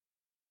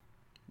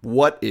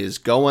What is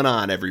going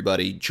on,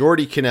 everybody?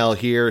 Jordy Cannell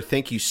here.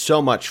 Thank you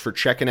so much for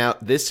checking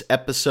out this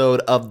episode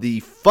of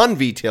the Fun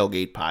V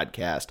Tailgate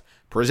podcast,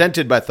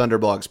 presented by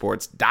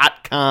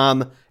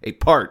ThunderblogSports.com, a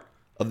part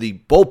of the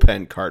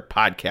Bullpen Cart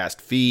podcast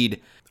feed.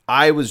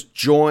 I was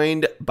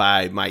joined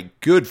by my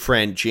good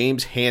friend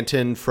James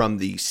Hanton from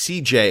the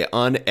CJ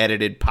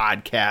Unedited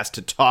podcast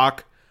to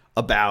talk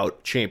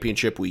about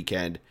championship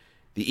weekend.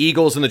 The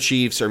Eagles and the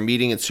Chiefs are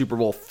meeting in Super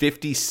Bowl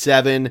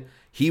 57.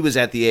 He was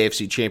at the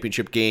AFC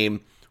Championship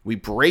game. We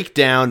break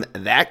down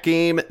that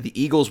game. The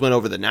Eagles went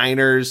over the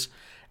Niners,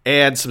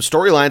 and some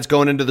storylines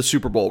going into the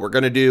Super Bowl. We're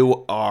going to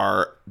do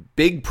our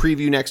big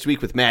preview next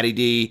week with Matty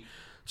D,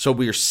 so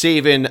we're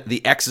saving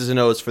the X's and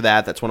O's for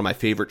that. That's one of my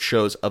favorite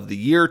shows of the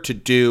year to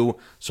do,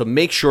 so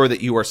make sure that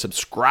you are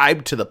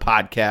subscribed to the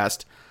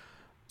podcast.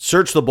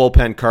 Search the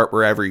Bullpen Cart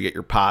wherever you get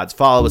your pods.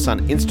 Follow us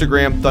on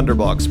Instagram.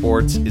 Thunderblog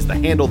Sports is the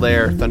handle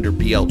there.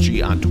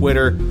 ThunderBLG on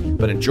Twitter.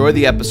 But enjoy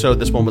the episode.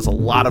 This one was a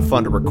lot of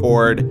fun to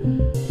record.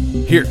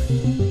 Here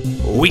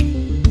we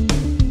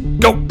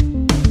go.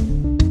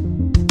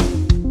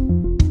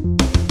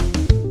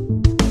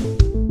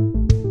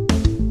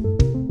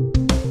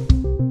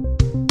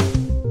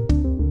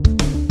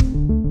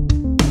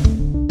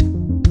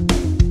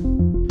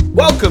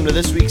 Welcome to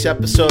this week's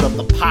episode of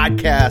the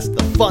podcast,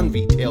 the Fun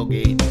V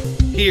Tailgate,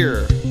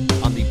 here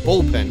on the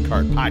Bullpen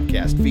Cart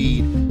podcast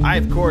feed. I,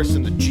 of course,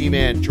 am the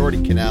G-Man,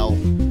 Jordy Cannell.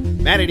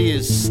 Matty D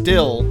is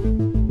still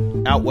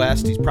out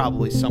west. He's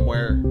probably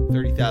somewhere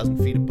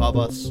 30,000 feet above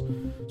us.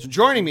 So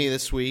joining me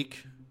this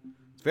week,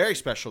 a very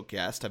special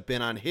guest. I've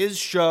been on his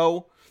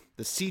show,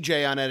 the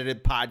CJ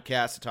Unedited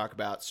podcast, to talk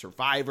about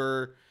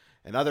Survivor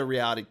and other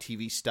reality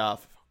TV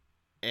stuff.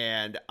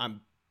 And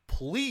I'm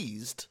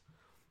pleased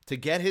to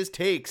get his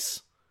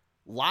takes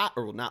live,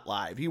 or not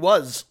live. He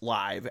was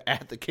live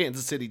at the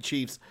Kansas City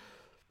Chiefs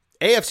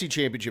AFC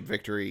Championship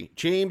victory.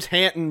 James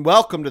Hanton,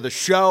 welcome to the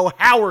show.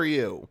 How are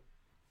you?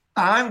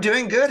 I'm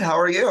doing good. How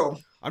are you?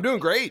 I'm doing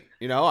great.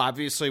 You know,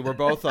 obviously we're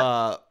both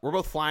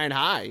flying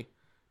high.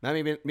 Not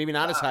maybe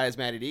not as high as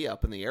Matty D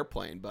up in the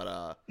airplane,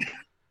 but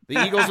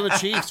the Eagles and the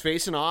Chiefs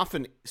facing off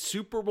in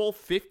Super Bowl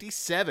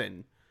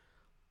 57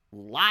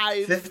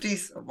 live. 50.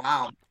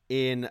 Wow.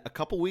 In a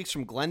couple weeks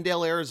from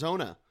Glendale,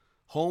 Arizona,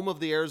 home of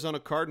the Arizona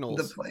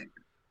Cardinals.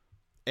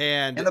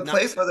 The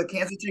place where the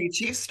Kansas City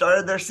Chiefs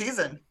started their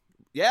season.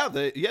 Yeah,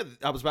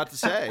 I was about to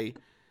say,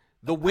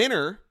 the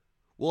winner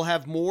will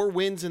have more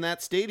wins in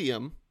that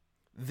stadium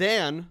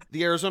than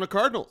the Arizona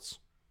Cardinals.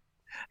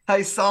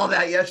 I saw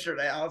that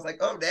yesterday. I was like,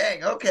 oh,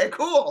 dang. Okay,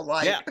 cool.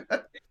 Yeah,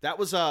 that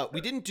was, we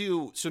didn't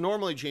do, so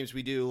normally, James,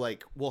 we do,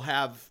 we'll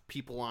have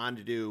people on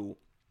to do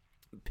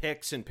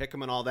picks and pick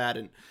them and all that.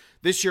 And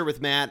this year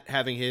with Matt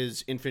having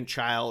his infant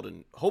child,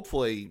 and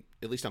hopefully,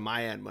 at least on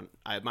my end, when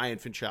I have my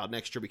infant child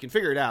next year, we can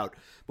figure it out.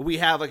 But we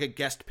have a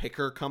guest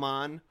picker come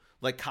on,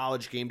 like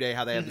College Game Day,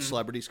 how they have the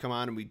celebrities come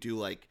on, and we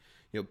do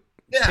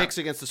picks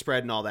against the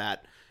spread and all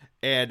that.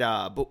 And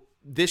but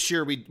this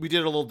year we did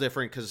it a little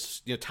different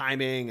because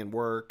timing and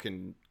work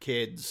and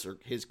kids, or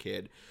his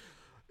kid.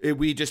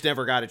 We just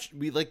never got it.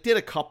 We did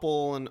a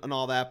couple and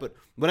all that, but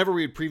whenever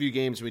we would preview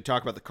games and we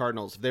talk about the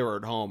Cardinals, if they were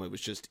at home, it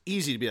was just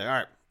easy to be like, all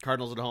right,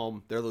 Cardinals at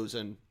home, they're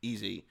losing,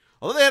 easy.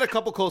 Although they had a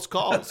couple close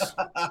calls,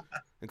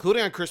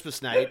 including on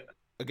Christmas night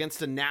against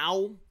the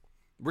now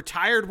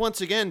retired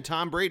once again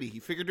Tom Brady. He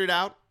figured it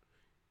out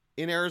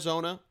in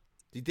Arizona.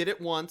 He did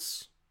it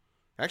once.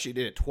 Actually, he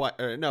did it twice.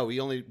 No, he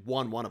only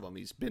won one of them.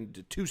 He's been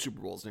to 2 Super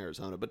Bowls in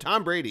Arizona. But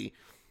Tom Brady,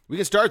 we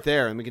can start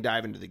there and we can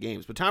dive into the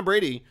games. But Tom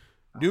Brady,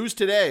 news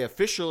today,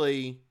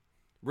 officially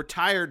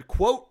retired,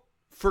 quote,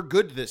 for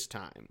good this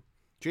time.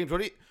 James,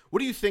 what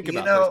do you think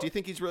about this? Do you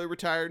think he's really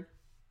retired?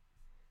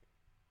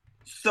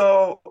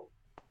 So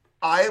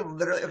I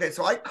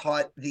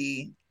caught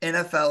the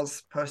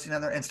NFL's posting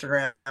on their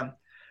Instagram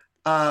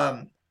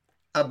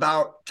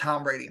about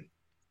Tom Brady.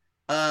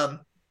 I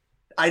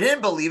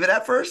didn't believe it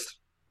at first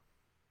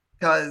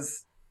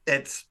because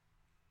it's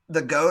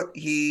the GOAT.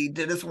 He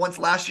did this once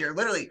last year,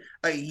 literally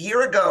a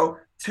year ago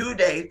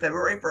today,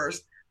 February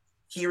 1st.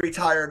 He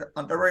retired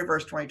on February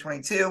 1st,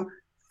 2022.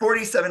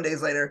 47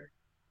 days later,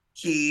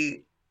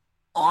 he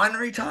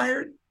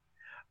retired.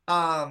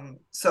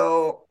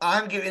 So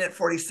I'm giving it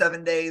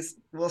 47 days.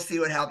 We'll see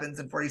what happens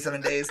in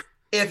 47 days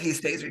if he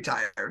stays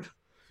retired.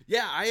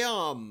 Yeah,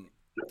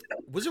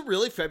 was it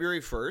really February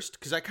 1st?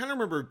 Because I kind of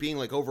remember it being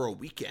over a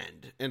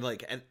weekend and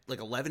at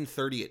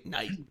 11:30 at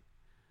night.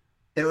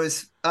 It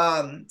was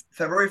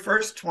February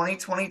 1st,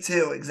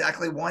 2022,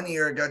 exactly 1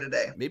 year ago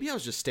today. Maybe I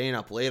was just staying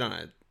up late on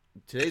it.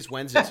 Today's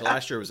Wednesday, so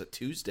last year was a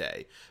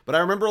Tuesday. But I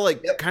remember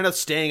kind of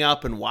staying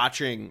up and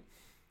watching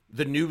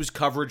the news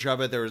coverage of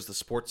it. There was the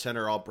Sports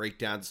Center, all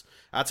breakdowns.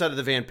 Outside of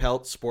the Van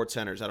Pelt Sports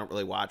Centers, I don't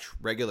really watch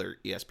regular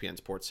ESPN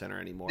Sports Center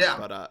anymore. Yeah.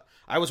 But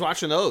I was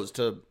watching those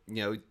to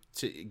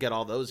get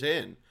all those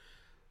in.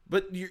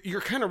 But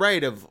you're kind of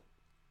right.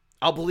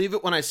 I'll believe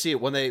it when I see it.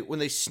 When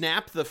they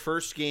snap the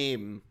first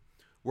game,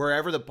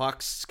 wherever the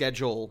Bucs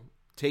schedule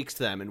takes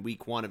them in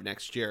week 1 of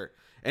next year,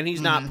 and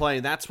he's not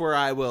playing, that's where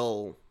I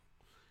will,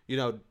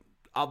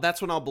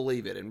 that's when I'll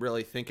believe it and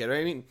really think it.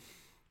 I mean,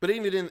 but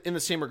even in the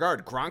same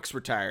regard, Gronk's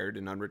retired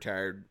and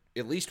unretired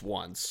at least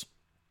once.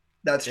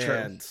 That's true.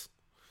 And,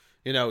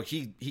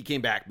 he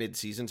came back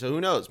mid-season, so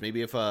who knows?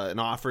 Maybe if an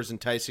offer's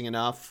enticing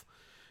enough,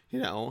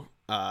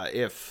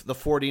 if the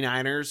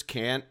 49ers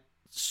can't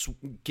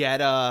get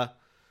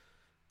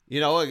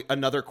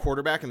another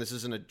quarterback, and this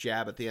isn't a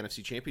jab at the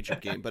NFC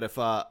Championship game, but if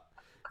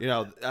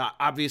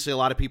obviously a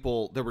lot of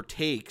people, there were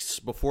takes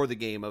before the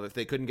game of if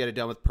they couldn't get it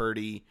done with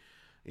Purdy,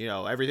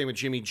 everything with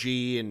Jimmy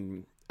G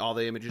and all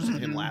the images of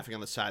him laughing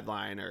on the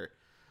sideline, or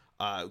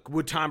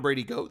would Tom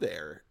Brady go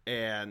there?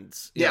 And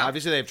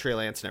obviously they have Trey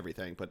Lance and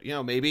everything, but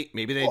maybe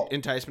they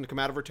entice him to come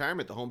out of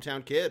retirement, the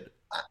hometown kid.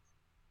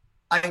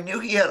 I knew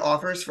he had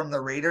offers from the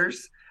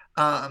Raiders,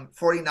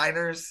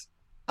 49ers.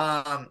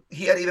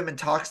 He had even been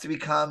talks to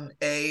become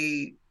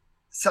a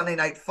Sunday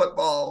Night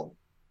Football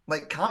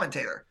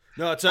commentator.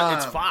 No, it's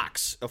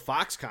Fox, a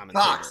Fox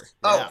commentator. Fox.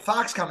 Yeah. Oh,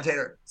 Fox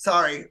commentator.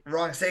 Sorry,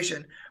 wrong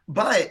station.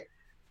 But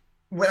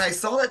when I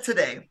saw that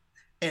today,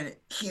 and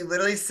he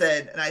literally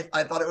said, and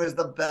I thought it was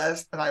the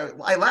best, and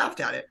I laughed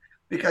at it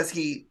because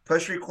he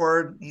pushed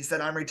record. He said,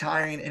 "I'm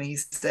retiring," and he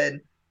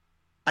said,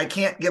 "I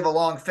can't give a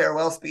long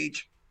farewell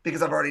speech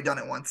because I've already done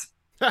it once."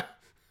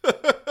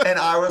 And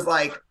I was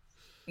like,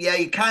 yeah,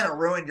 you kind of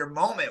ruined your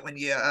moment when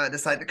you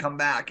decide to come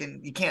back,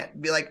 and you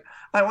can't be like,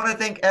 "I want to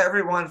thank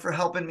everyone for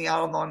helping me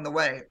out along the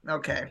way."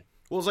 Okay.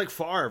 Well, it's like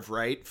Favre,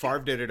 right? Favre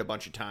did it a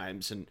bunch of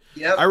times. And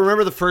yep. I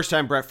remember the first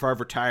time Brett Favre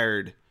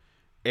retired,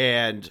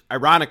 and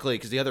ironically,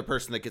 because the other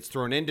person that gets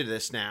thrown into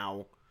this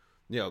now,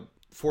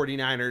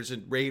 49ers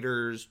and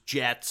Raiders,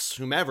 Jets,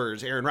 whomever,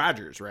 is Aaron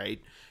Rodgers,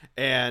 right?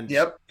 And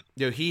yep.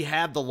 He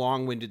had the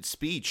long-winded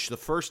speech the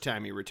first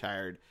time he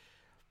retired.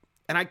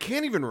 And I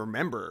can't even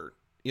remember.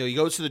 He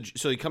goes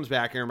to he comes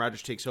back, Aaron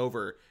Rodgers takes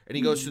over, and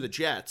he goes to the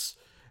Jets.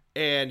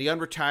 And he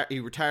retires,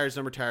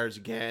 unretires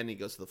again. He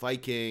goes to the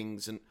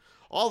Vikings and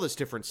all this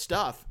different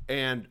stuff.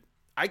 And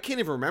I can't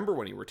even remember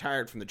when he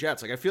retired from the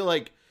Jets. I feel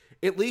like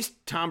at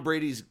least Tom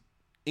Brady's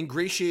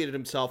ingratiated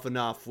himself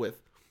enough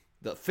with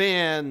the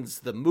fans,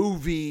 the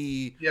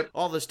movie,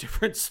 all this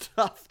different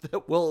stuff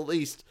that we'll at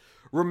least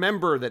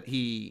remember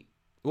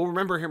we'll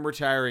remember him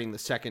retiring the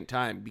second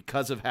time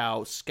because of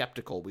how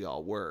skeptical we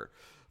all were.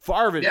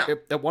 Favre,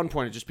 at one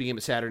point, it just became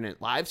a Saturday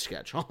Night Live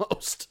sketch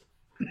almost.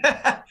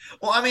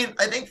 Well, I mean,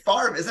 I think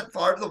isn't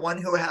Favre the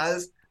one who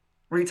has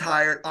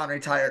retired,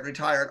 unretired,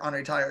 retired,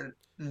 unretired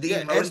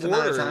the most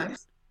amount of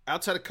times?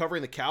 Outside of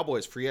covering the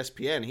Cowboys for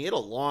ESPN, he had a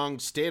long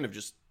stint of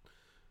just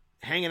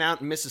hanging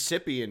out in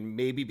Mississippi and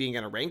maybe being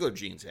on a Wrangler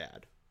jeans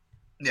ad.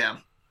 Yeah.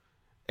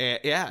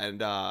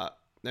 And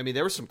I mean,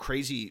 there were some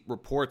crazy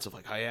reports of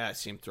I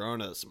see him throwing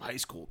to some high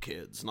school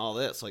kids and all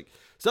this.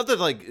 Stuff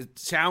that it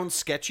sounds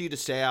sketchy to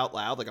say out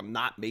loud. I'm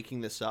not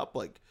making this up.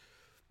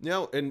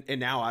 And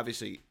now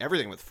obviously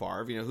everything with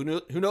Favre,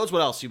 who knows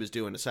what else he was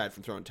doing aside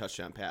from throwing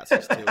touchdown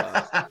passes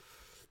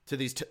to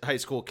these high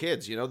school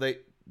kids.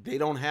 They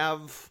don't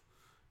have,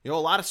 a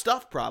lot of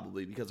stuff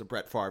probably because of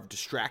Brett Favre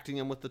distracting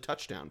them with the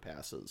touchdown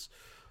passes.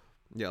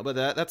 But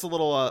that's a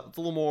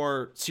little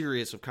more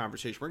serious of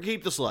conversation. We're gonna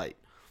keep this light.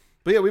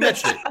 But we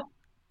mentioned it.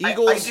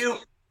 Eagles.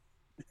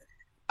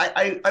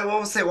 I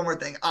will say one more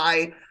thing.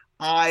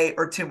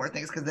 Or two more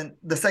things, because then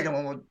the second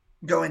one will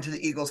go into the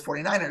Eagles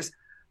 49ers.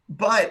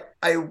 But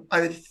I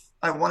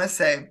want to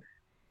say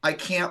I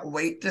can't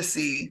wait to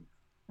see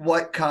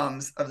what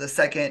comes of the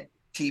second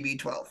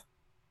TB12.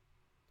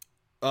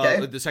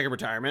 Okay? The second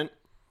retirement?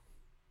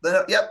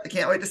 Yep, I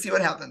can't wait to see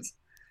what happens.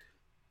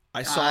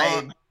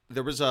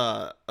 There was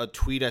a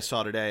tweet I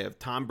saw today of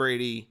Tom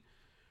Brady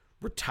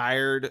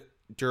retired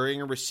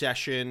during a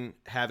recession,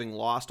 having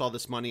lost all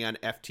this money on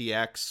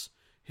FTX,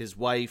 his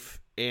wife,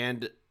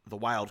 and the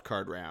wild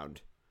card round.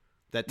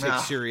 That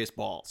takes serious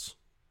balls.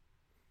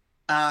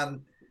 I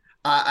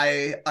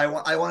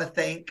want to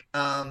think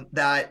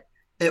that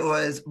it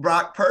was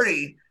Brock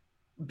Purdy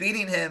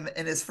beating him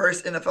in his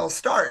first NFL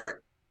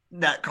start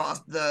that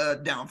caused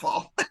the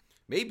downfall.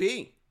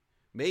 Maybe.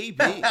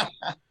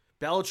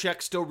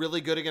 Belichick's still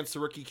really good against the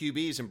rookie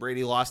QBs, and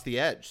Brady lost the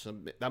edge. So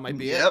that might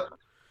be it. Yep.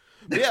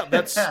 Yeah,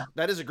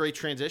 that is a great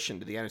transition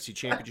to the NFC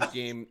Championship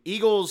game.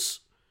 Eagles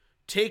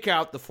take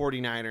out the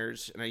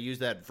 49ers, and I use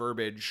that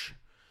verbiage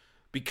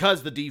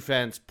because the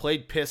defense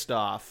played pissed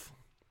off.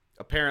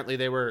 Apparently,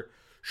 they were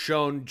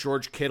shown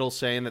George Kittle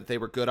saying that they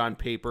were good on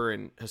paper,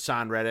 and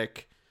Hassan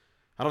Reddick,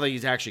 I don't think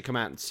he's actually come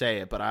out and say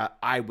it, but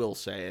I will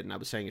say it, and I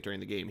was saying it during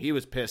the game. He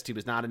was pissed. He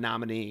was not a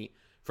nominee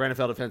for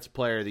NFL Defensive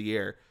Player of the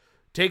Year.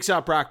 Takes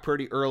out Brock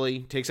Purdy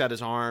early, takes out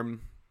his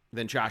arm.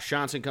 Then Josh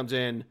Johnson comes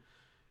in.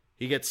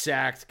 He gets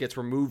sacked, gets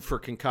removed for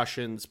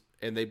concussions,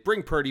 and they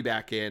bring Purdy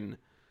back in,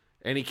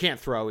 and he can't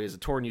throw. He has a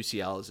torn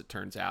UCL, as it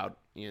turns out,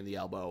 in the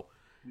elbow.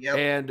 Yep.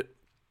 And,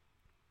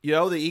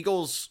 the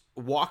Eagles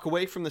walk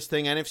away from this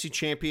thing NFC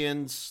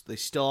champions. They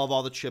still have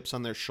all the chips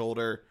on their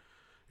shoulder.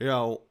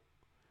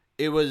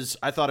 It was,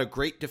 I thought, a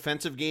great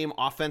defensive game.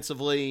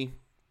 Offensively,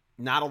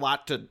 not a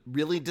lot to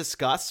really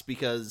discuss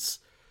because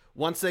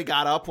once they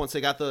got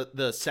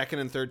the second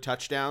and third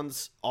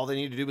touchdowns, all they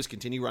needed to do was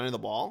continue running the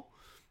ball.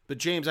 But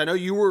James, I know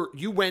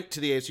you went to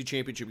the AFC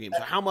Championship game.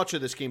 So how much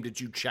of this game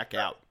did you check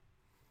out?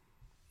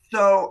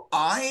 So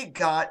I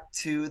got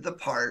to the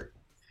part.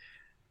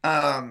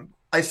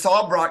 I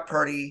saw Brock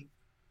Purdy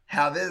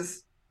have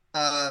his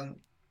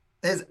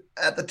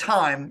at the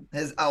time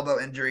his elbow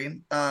injury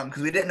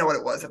because we didn't know what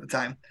it was at the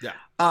time. Yeah.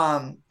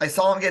 I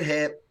saw him get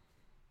hit.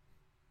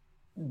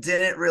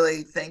 Didn't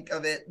really think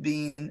of it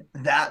being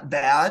that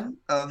bad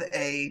of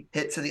a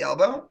hit to the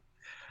elbow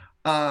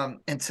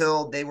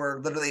until they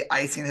were literally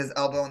icing his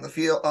elbow on the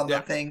field on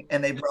the thing,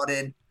 and they brought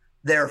in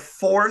their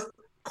fourth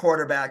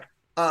quarterback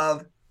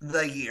of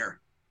the year.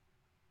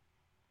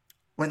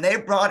 When they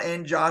brought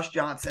in Josh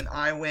Johnson,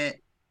 I went,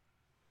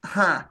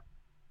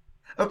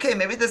 okay,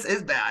 maybe this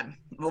is bad.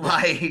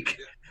 Like,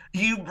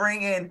 you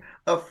bring in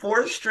a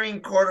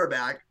fourth-string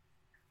quarterback,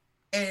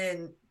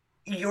 and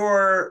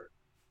you're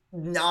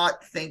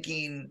not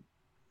thinking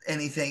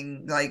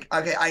anything. Like,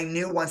 okay, I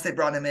knew once they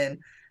brought him in,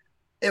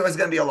 it was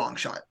going to be a long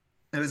shot.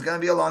 It was going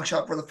to be a long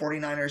shot for the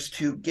 49ers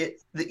to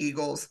get the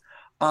Eagles.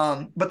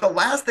 But the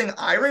last thing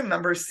I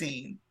remember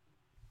seeing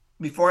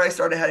before I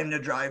started having to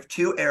drive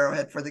to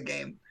Arrowhead for the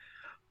game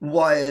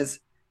was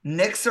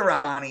Nick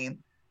Sirianni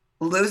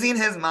losing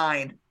his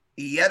mind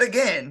yet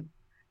again,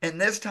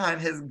 and this time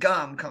his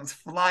gum comes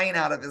flying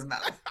out of his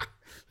mouth.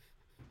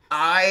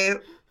 I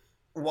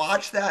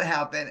watched that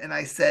happen, and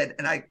I said,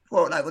 and I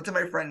looked at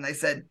my friend and I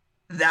said,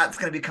 that's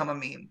going to become a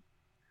meme.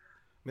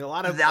 I mean, a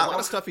lot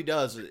of stuff he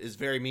does is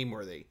very meme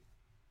worthy.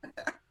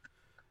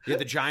 You had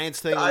the Giants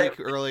thing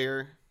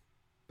earlier.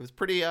 It was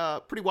pretty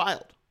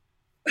wild.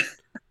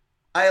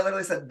 I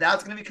literally said,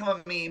 that's going to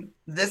become a meme.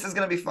 This is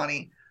going to be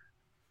funny.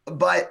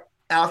 But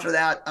after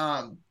that,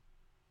 no,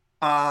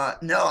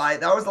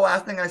 that was the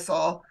last thing I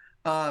saw.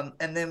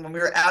 And then when we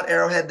were at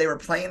Arrowhead, they were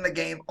playing the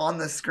game on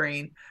the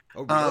screen.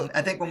 Oh, really?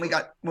 I think when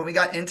we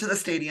got into the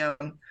stadium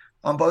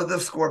on both the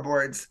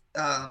scoreboards,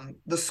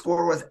 the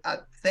score was, I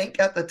think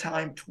at the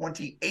time,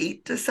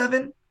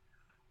 28-7.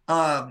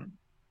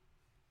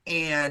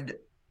 And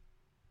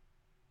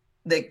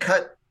they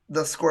cut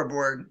the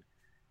scoreboard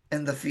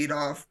and the feed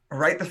off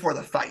right before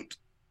the fight.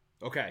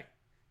 Okay.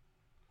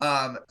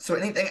 So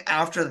anything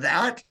after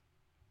that,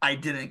 I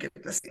didn't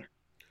get to see.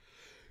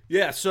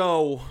 Yeah,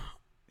 so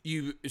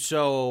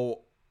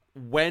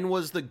when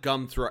was the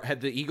gum throw? Had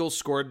the Eagles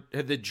scored?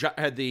 Had the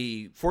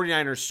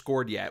 49ers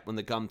scored yet when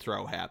the gum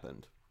throw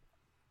happened?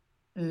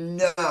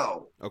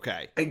 No.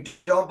 Okay. I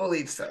don't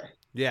believe so.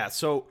 Yeah,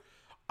 so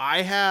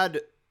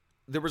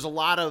there was a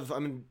lot of, I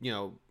mean, you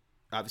know,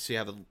 obviously I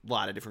have a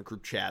lot of different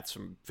group chats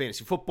from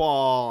fantasy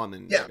football and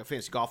then like a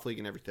fantasy golf league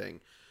and everything.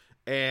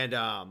 And, you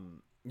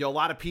know, a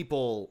lot of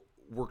people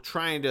were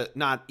trying to,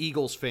 not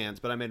Eagles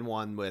fans, but I'm in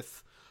one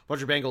with a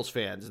bunch of Bengals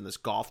fans in this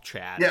golf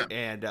chat. Yeah.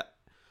 And a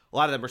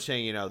lot of them are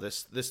saying, you know,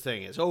 this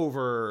thing is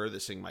over,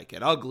 this thing might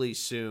get ugly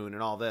soon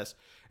and all this.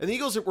 And the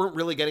Eagles weren't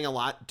really getting a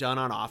lot done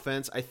on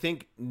offense. I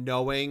think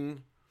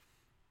knowing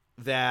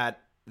that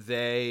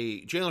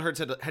Jalen Hurts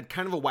had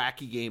kind of a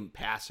wacky game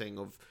passing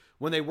of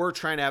when they were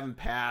trying to have him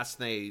pass,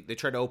 they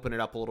tried to open it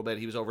up a little bit.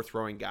 He was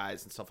overthrowing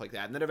guys and stuff like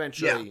that. And then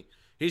eventually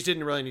he just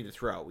didn't really need to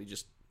throw. He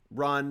just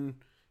run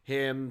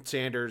him,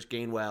 Sanders,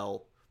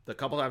 Gainwell. The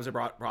couple times they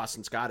brought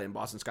Boston Scott in,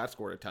 Boston Scott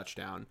scored a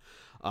touchdown.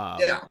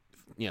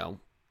 You know,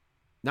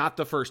 not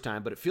the first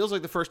time, but it feels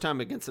like the first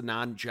time against a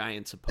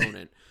non-Giants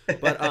opponent.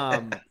 But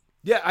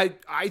yeah,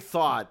 I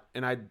thought,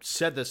 and I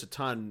said this a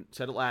ton,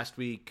 said it last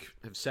week,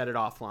 have said it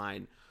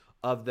offline,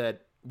 of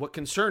that what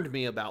concerned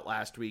me about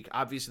last week,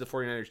 obviously the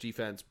 49ers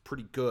defense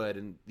pretty good,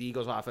 and the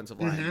Eagles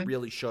offensive line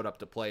really showed up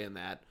to play in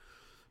that.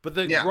 But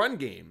the run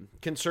game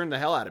concerned the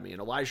hell out of me,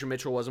 and Elijah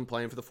Mitchell wasn't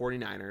playing for the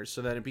 49ers,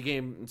 so then it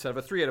became, instead of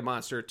a three-headed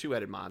monster, a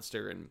two-headed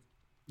monster, and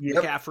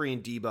McCaffrey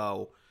and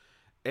Debo.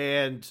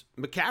 And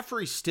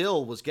McCaffrey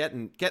still was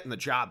getting the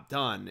job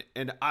done,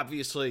 and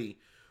obviously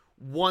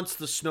once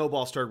the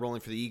snowball started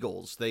rolling for the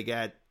Eagles, they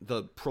get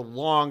the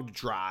prolonged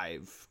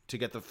drive to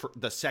get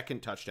the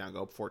second touchdown,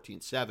 go up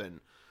 14-7.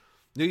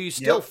 You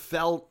still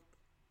felt,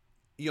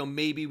 you know,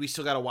 maybe we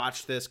still got to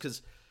watch this,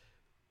 because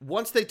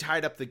once they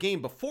tied up the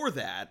game before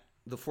that,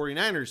 the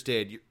 49ers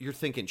did, you're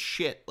thinking,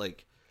 shit,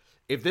 like,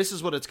 if this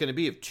is what it's going to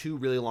be, of two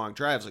really long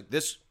drives, like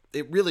this,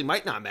 it really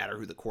might not matter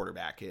who the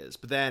quarterback is.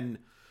 But then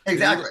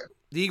exactly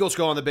the Eagles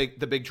go on the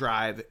big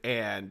drive,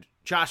 and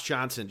Josh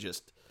Johnson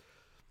just,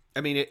 I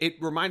mean, it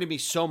reminded me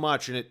so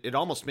much, and it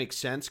almost makes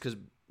sense, because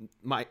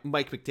Mike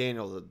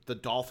McDaniel, the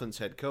Dolphins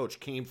head coach,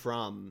 came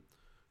from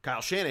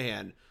Kyle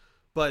Shanahan.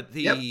 But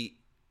the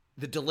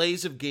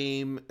delays of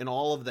game and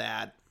all of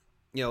that,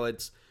 you know,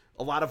 it's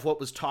a lot of what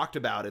was talked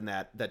about in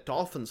that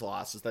Dolphins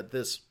loss is that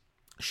this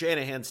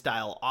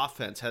Shanahan-style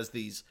offense has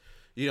these,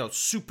 you know,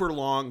 super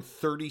long,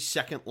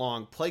 30-second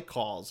long play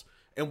calls,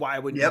 and why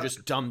wouldn't you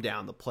just dumb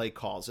down the play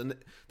calls? And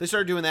they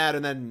started doing that,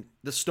 and then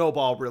the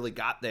snowball really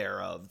got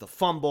there of the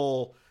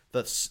fumble,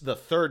 the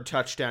third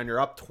touchdown, you're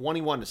up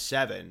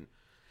 21-7.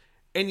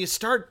 And you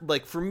start,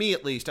 like, for me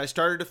at least, I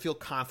started to feel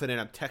confident.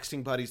 I'm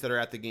texting buddies that are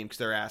at the game because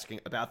they're asking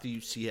about the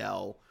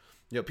UCL.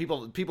 You know,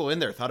 people in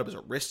there thought it was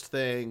a wrist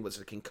thing, was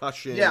it a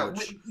concussion? Yeah,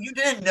 you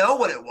didn't know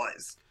what it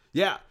was.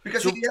 Yeah.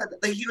 because So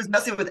he was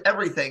messing with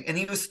everything, and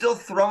he was still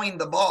throwing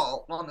the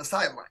ball on the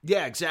sideline.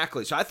 yeah,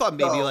 exactly. So I thought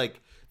maybe So, like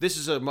this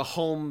is a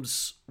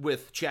Mahomes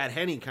with Chad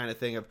Henne kind of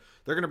thing of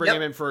they're going to bring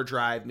him yep. in for a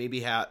drive,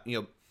 maybe have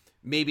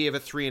maybe have a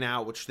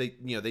 3-and-out, which they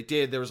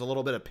did. There was a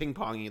little bit of ping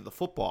ponging of the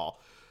football,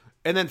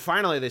 and then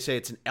finally they say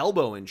it's an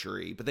elbow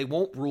injury, but they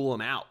won't rule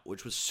him out,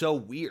 which was so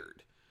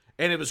weird.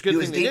 And it was a good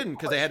thing they didn't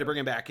because they had to bring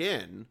him back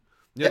in.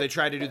 They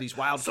tried to do these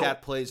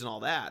wildcat plays and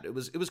all that. It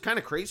was kind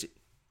of crazy.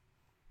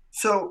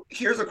 So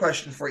here's a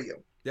question for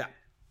you. Yeah.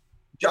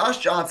 Josh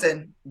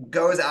Johnson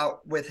goes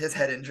out with his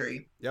head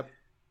injury. Yep.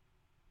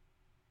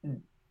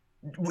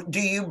 Do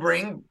you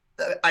bring?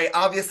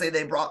 Obviously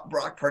they brought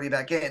Brock Purdy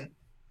back in,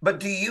 but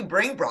do you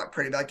bring Brock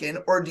Purdy back in,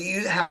 or do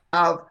you have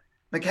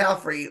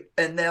McCaffrey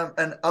and them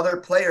and other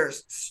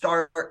players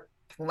start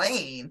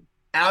playing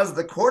as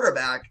the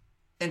quarterback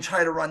and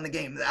try to run the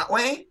game that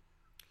way,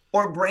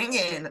 or bring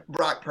in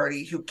Brock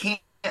Purdy who can't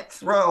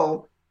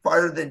throw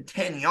farther than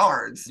 10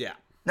 yards? Yeah.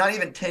 Not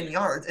even 10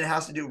 yards, and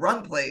has to do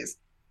run plays.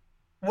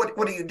 What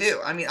do you do?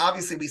 I mean,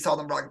 obviously we saw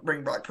them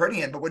bring Brock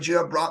Purdy in, but would you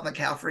have brought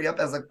McCaffrey up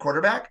as a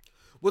quarterback?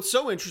 What's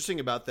so interesting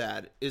about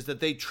that is that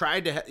they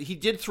tried to. He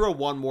did throw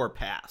one more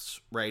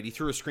pass, right? He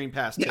threw a screen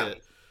pass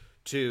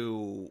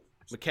to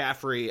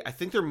McCaffrey. I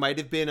think there might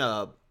have been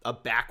a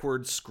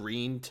backward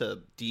screen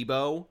to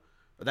Debo,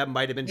 or that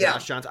might have been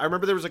Josh Johnson. I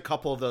remember there was a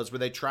couple of those where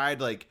they tried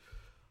like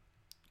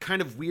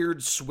kind of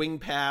weird swing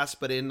pass,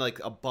 but in like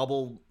a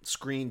bubble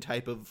screen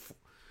type of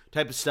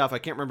stuff. I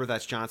can't remember if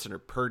that's Johnson or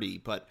Purdy,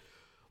 but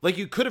like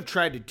you could have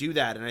tried to do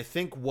that. And I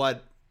think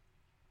what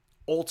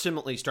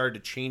ultimately started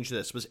to change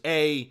this was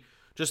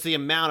just the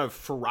amount of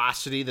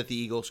ferocity that the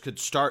Eagles could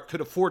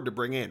afford to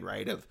bring in,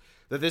 right? Of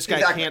that this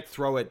guy can't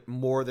throw it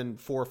more than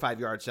 4 or 5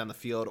 yards down the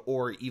field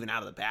or even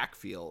out of the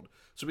backfield.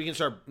 So we can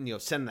start,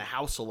 sending the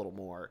house a little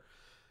more.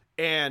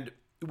 And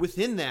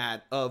within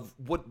that, of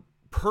what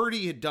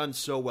Purdy had done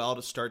so well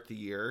to start the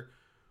year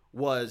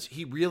was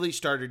he really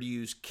started to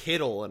use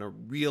Kittle in a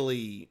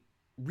really,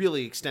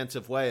 really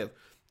extensive way. Of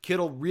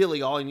Kittle,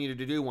 really all he needed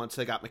to do once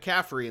they got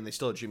McCaffrey and they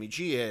still had Jimmy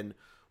G in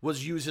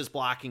was use his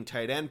blocking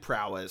tight end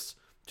prowess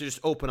to just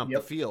open up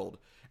the field.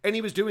 And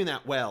he was doing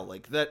that well.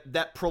 Like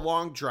that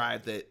prolonged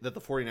drive that the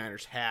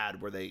 49ers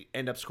had where they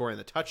end up scoring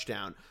the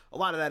touchdown, a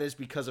lot of that is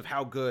because of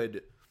how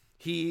good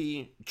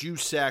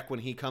Juszczyk when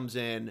he comes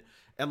in,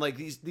 and like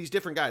these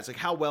different guys, like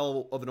how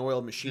well of an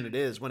oiled machine it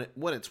is when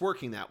it's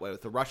working that way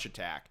with the rush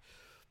attack.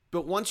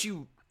 But once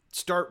you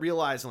start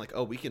realizing like,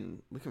 oh, we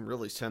can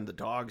really send the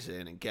dogs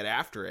in and get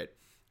after it,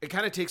 it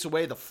kind of takes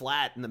away the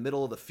flat in the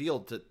middle of the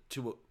field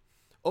to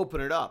open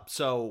it up.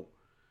 So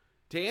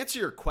to answer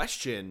your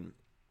question,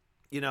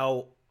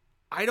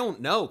 I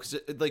don't know, because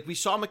like we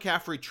saw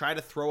McCaffrey try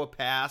to throw a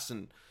pass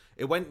and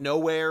it went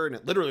nowhere, and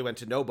it literally went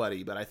to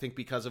nobody. But I think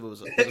because it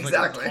was like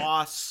a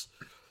toss,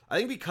 I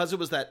think because it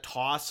was that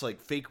toss, like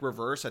fake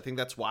reverse, I think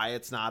that's why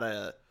it's not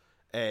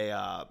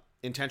a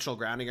intentional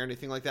grounding or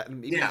anything like that.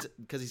 And maybe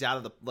because he's out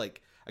of the,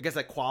 like, I guess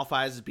that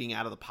qualifies as being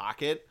out of the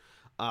pocket.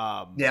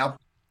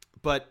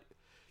 But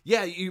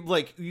yeah,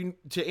 you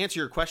to answer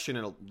your question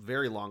in a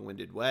very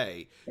long-winded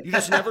way, you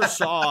just never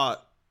saw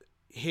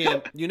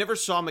you never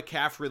saw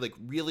McCaffrey like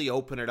really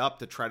open it up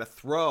to try to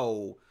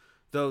throw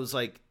those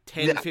like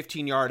 10,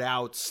 15 yard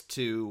outs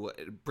to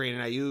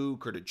Brandon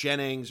Ayuk or to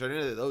Jennings or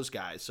any of those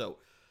guys. So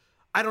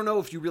I don't know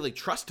if you really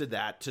trusted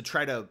that to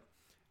try to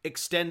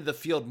extend the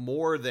field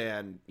more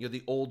than,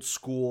 the old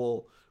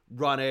school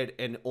run it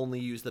and only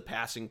use the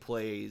passing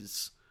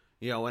plays,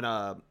 in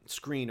a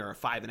screen or a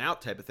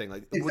 5-and-out type of thing.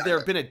 Like, would there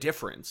have been a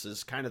difference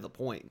is kind of the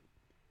point.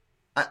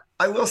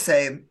 I will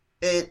say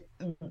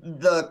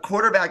the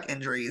quarterback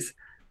injuries,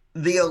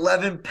 the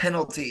 11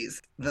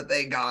 penalties that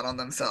they got on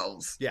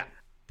themselves. Yeah.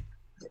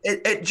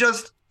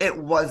 It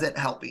wasn't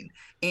helping.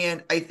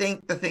 And I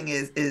think the thing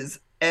is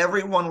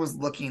everyone was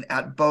looking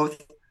at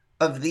both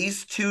of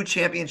these two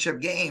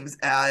championship games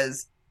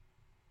as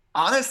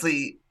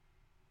honestly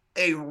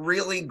a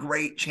really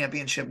great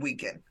championship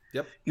weekend.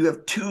 Yep. You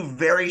have two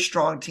very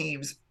strong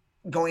teams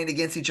going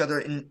against each other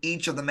in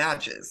each of the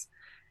matches.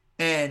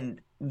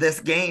 And this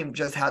game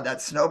just had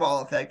that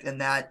snowball effect,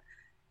 and that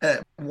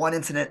one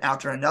incident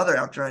after another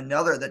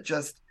that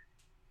just,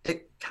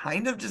 it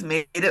kind of just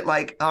made it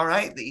like, all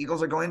right, the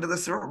Eagles are going to the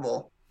Super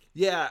Bowl.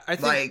 Yeah, I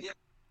think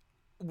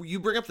you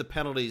bring up the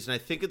penalties, and I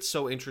think it's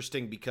so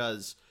interesting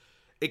because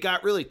it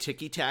got really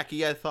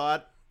ticky-tacky, I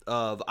thought.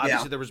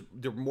 Obviously,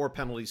 there were more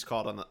penalties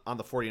called on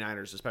the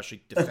 49ers,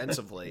 especially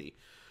defensively.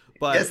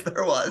 But yes,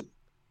 there was.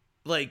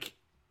 Like,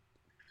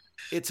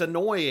 it's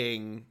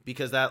annoying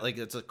because that, like,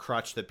 it's a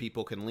crutch that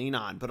people can lean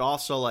on. But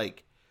also,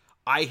 like,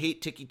 I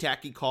hate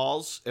ticky-tacky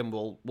calls, and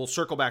we'll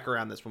circle back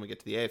around this when we get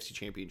to the AFC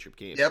Championship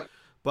game. Yep.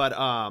 But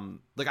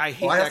like, I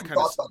hate that kind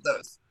of stuff. About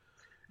those.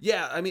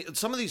 Yeah, I mean,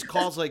 some of these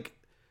calls, like,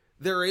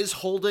 there is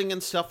holding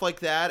and stuff like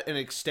that, and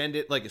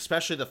extended, like,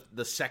 especially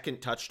the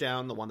second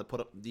touchdown, the one that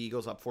put up the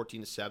Eagles up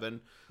 14-7.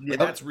 Yep. Like,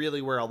 that's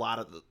really where a lot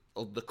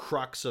of the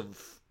crux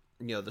of,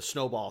 the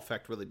snowball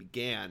effect really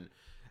began.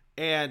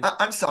 And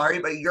I'm sorry,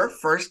 but your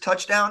first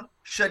touchdown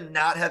should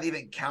not have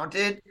even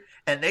counted.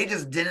 and they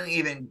just didn't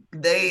even.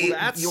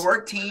 Well,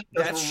 Your team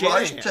just that's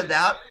rushed to Shanahan.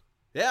 that.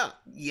 Yeah.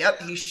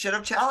 Yep, he should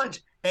have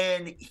challenged.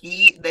 And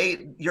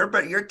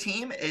your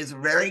team is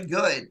very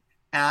good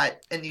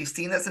at, and you've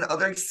seen this in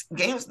other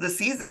games this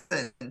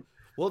season,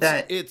 Well,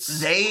 that it's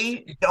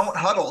they don't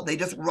huddle. They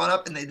just run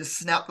up and they just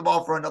snap the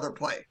ball for another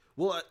play.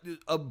 well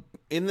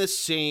in this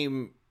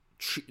same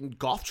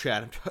golf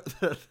chat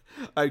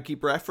I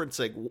keep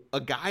referencing,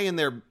 a guy in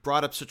there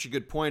brought up such a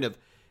good point of,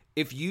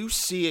 if you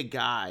see a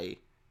guy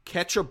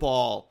catch a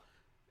ball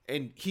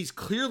and he's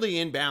clearly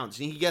inbounds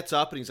and he gets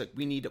up and he's like,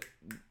 we need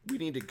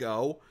to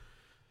go,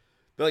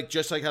 like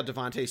just like how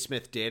Devontae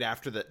Smith did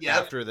after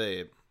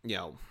the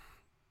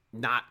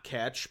not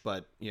catch,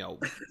 but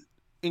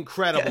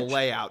incredible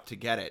layout to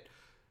get it.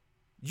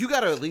 You got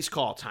to at least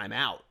call a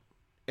timeout.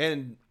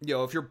 And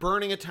if you're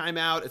burning a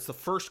timeout, it's the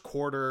first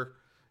quarter.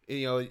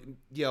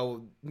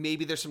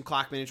 Maybe there's some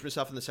clock management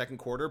stuff in the second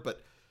quarter,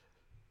 but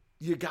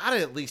you got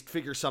to at least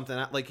figure something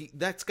out. Like,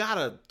 that's got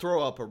to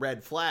throw up a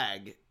red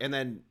flag, and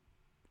then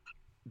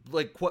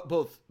like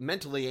both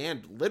mentally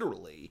and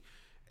literally,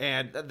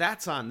 and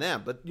that's on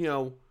them. But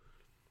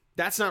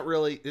that's not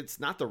really. It's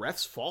not the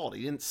ref's fault.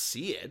 He didn't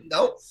see it.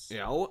 Nope.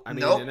 And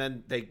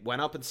then they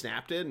went up and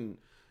snapped it, and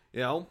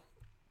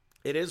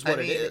it is what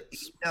it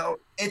is.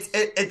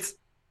 It's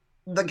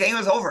the game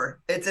is over.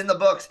 It's in the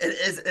books.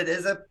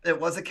 It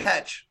was a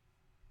catch.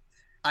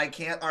 I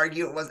can't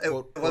argue it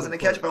wasn't a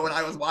catch, but when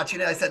I was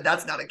watching it, I said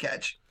that's not a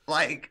catch.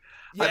 Like,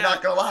 yeah. I'm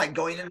not gonna lie,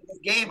 going into this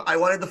game, I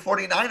wanted the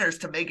 49ers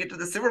to make it to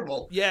the Super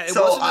Bowl. Yeah,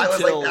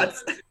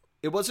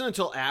 it wasn't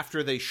until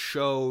after they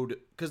showed,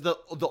 because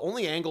the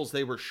only angles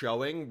they were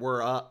showing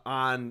were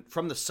on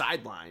from the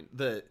sideline,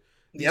 the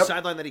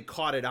sideline that he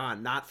caught it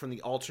on, not from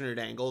the alternate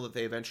angle that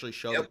they eventually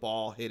showed the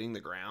ball hitting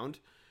the ground.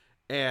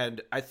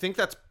 And I think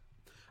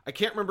I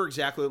can't remember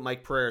exactly what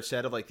Mike Pereira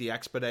said of like the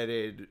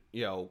expedited,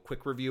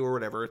 quick review or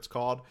whatever it's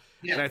called.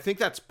 Yeah. And I think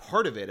that's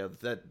part of it,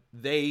 of that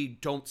they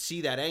don't see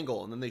that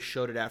angle, and then they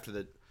showed it after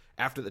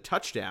the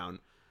touchdown.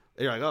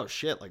 They're like, oh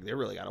shit, like they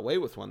really got away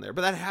with one there.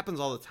 But that happens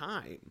all the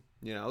time,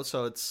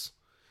 so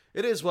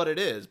it is what it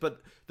is.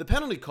 But the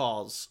penalty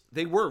calls,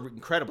 they were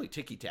incredibly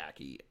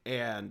ticky-tacky.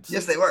 And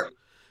yes, they were.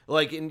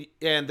 Like, and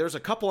there's a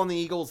couple on the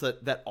Eagles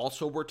that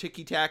also were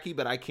ticky-tacky,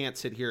 but I can't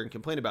sit here and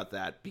complain about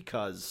that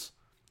because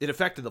it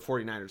affected the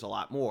 49ers a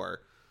lot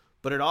more.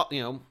 But it all, at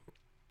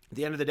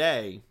the end of the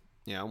day,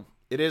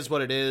 it is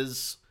what it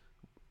is.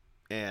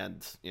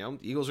 And, the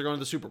Eagles are going to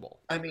the Super Bowl.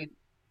 I mean,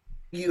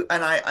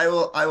 I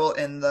will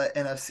end the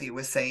NFC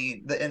with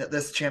saying,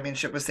 this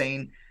championship with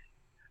saying,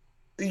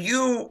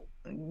 you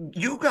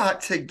got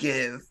to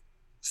give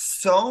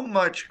so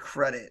much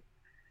credit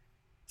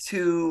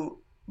to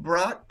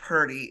Brock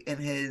Purdy in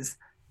his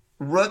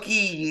rookie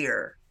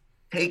year,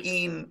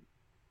 going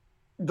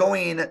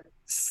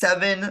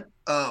 7-0.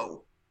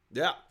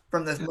 Yeah.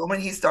 From this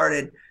moment he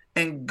started,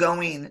 and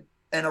going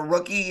in a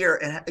rookie year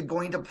and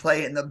going to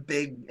play in the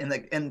big, and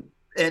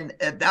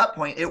at that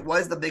point it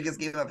was the biggest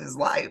game of his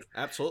life.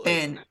 Absolutely.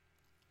 And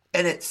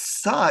it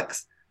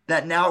sucks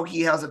that now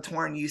he has a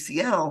torn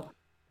UCL,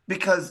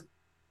 because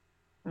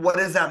what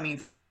does that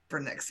mean for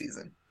next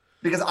season?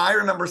 Because I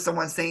remember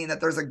someone saying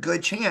that there's a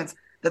good chance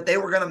that they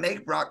were going to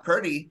make Brock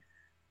Purdy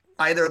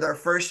either their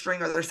first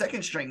string or their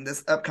second string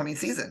this upcoming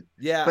season.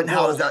 Yeah. But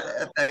how is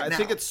that? I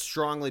think it's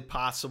strongly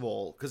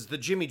possible, because the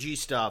Jimmy G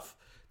stuff,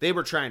 they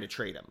were trying to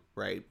trade him,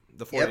 right?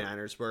 The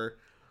 49ers were.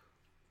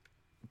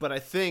 But I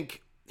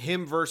think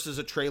him versus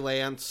a Trey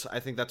Lance, I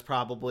think that's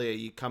probably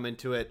you come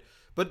into it.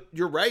 But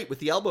you're right, with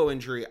the elbow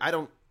injury, I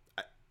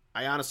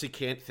honestly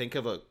can't think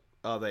of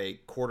a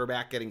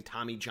quarterback getting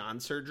Tommy John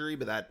surgery,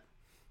 but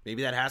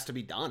maybe that has to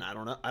be done. I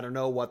don't know. I don't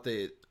know what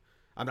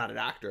I'm not a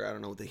doctor. I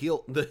don't know what the heel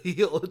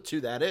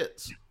to that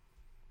is.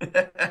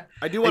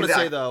 I do want to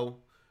say, though,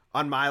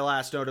 on my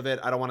last note of it,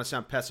 I don't want to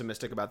sound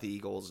pessimistic about the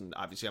Eagles, and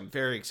obviously I'm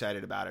very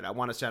excited about it. I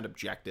want to sound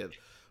objective.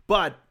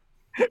 But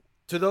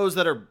to those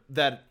that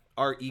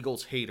are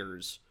Eagles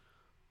haters,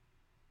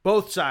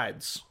 both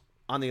sides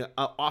on the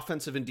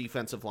offensive and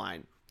defensive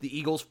line, the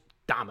Eagles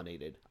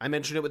dominated. I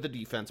mentioned it with the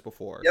defense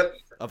before. Yep.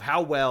 Of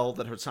how well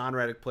that Hassan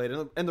Reddick played,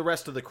 and the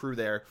rest of the crew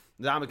there,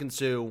 Ndamukong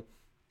Suh,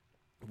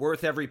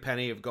 worth every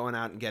penny of going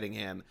out and getting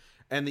him.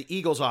 And the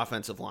Eagles'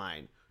 offensive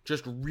line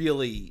just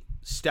really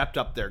stepped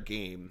up their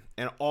game.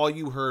 And all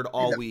you heard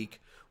all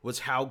week was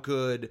how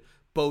good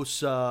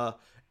Bosa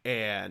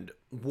and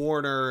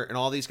Warner and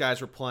all these guys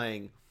were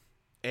playing.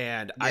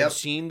 And I've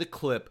seen the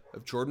clip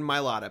of Jordan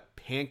Mailata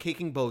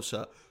pancaking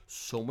Bosa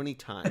so many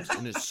times,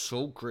 and it's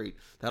so great.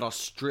 That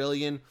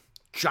Australian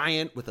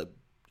giant with an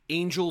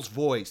angel's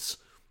voice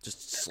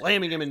just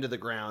slamming him into the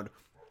ground.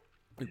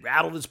 He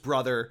rattled his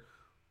brother.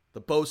 The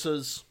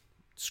Bosas,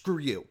 screw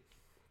you.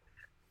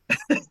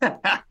 You're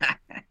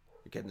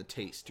getting the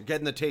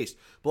taste.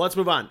 But let's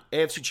move on.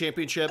 AFC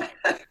Championship.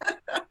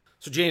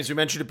 So, James, we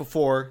mentioned it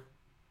before.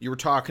 You were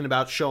talking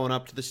about showing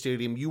up to the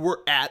stadium. You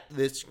were at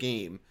this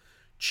game.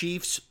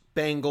 Chiefs,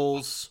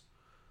 Bengals.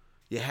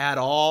 You had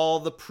all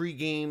the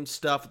pregame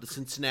stuff with the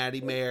Cincinnati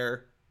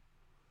Mayor.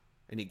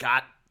 And you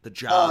got the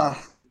job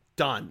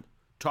done.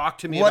 Talk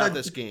to me What about a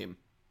this game.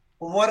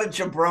 what a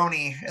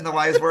jabroni, in the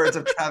wise words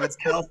of Travis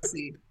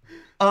Kelsey.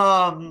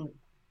 Um,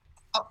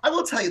 I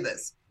will tell you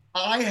this: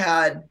 I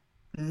had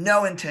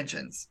no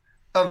intentions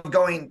of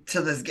going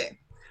to this game.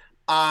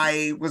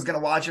 I was going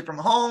to watch it from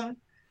home,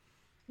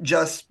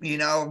 just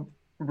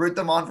root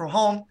them on from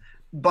home.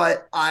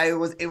 But I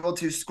was able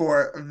to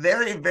score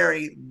very,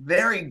 very,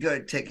 very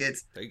good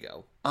tickets. There you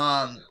go.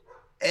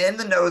 In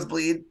the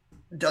nosebleed.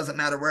 Doesn't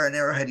matter where in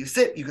Arrowhead you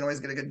sit, you can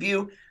always get a good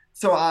view.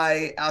 So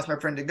I asked my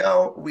friend to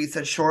go. We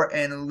said sure,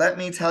 and let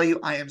me tell you,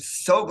 I am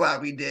so glad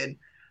we did.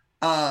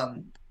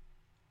 Um,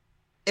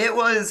 it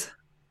was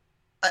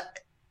I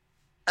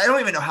don't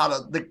even know how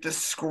to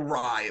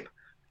describe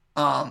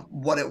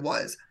what it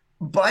was,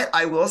 but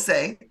I will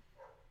say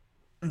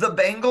the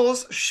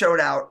Bengals showed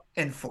out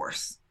in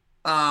force.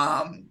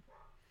 Um,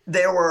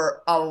 there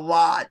were a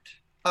lot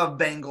of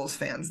Bengals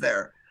fans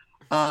there.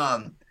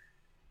 A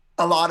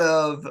lot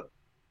of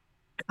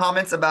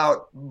comments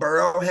about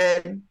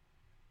Burrowhead,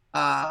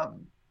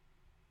 um,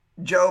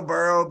 Joe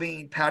Burrow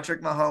being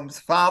Patrick Mahomes'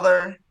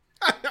 father.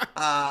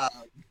 Uh,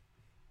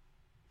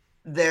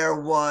 there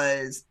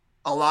was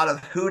a lot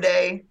of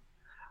hooday.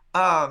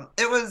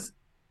 It was,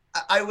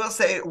 I will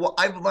say, well,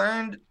 I've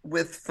learned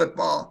with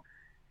football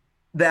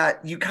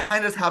that you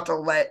kind of have to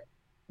let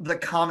the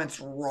comments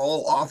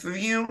roll off of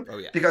you. Oh,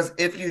 yeah. Because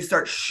if you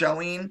start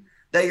showing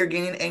that you're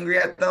getting angry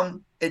at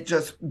them, it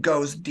just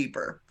goes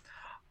deeper.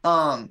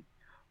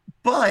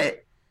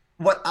 But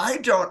what I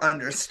don't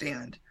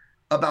understand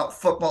about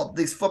football,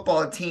 these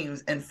football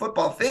teams and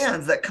football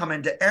fans that come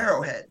into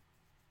Arrowhead,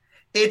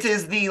 it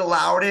is the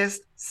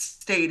loudest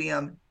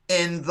stadium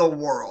in the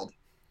world.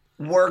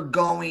 We're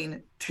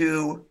going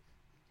to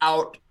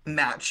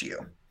outmatch you.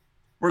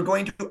 We're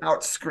going to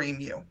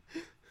outscream you.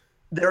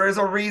 There is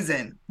a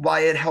reason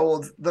why it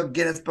holds the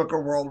Guinness Book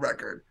of World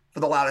Record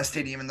for the loudest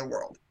stadium in the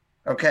world.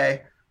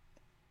 Okay?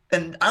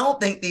 And I don't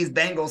think these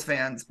Bengals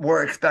fans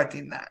were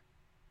expecting that.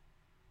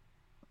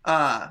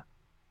 I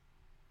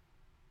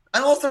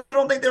also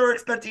don't think they were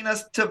expecting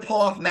us to pull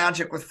off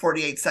magic with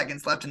 48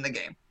 seconds left in the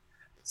game.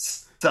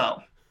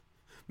 So,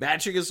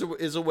 magic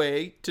is a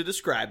way to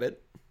describe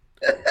it.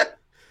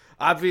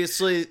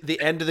 Obviously,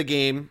 the end of the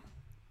game,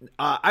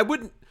 I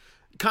wouldn't.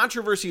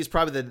 Controversy is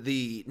probably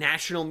the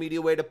national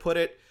media way to put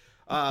it.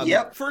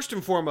 Yep. First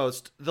and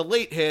foremost, the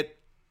late hit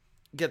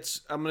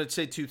gets. I'm going to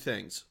say two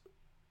things.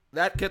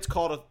 That gets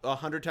called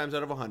 100 times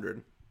out of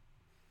 100.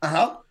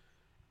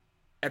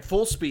 At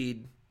full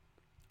speed,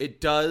 it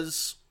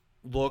does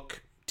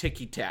look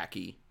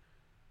ticky-tacky,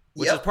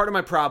 which is part of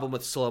my problem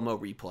with slow-mo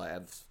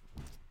replay.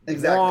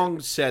 I've long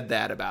said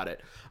that about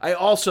it. I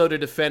also, to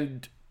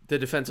defend the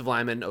defensive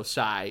lineman,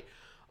 Osai,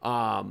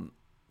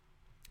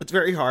 it's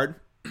very hard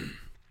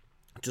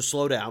to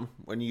slow down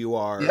when you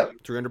are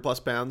 300-plus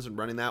pounds and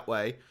running that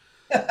way.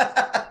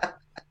 The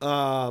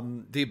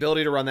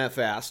ability to run that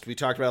fast, we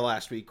talked about it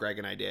last week, Greg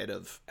and I did,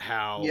 of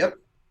how,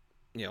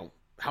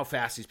 how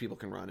fast these people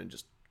can run and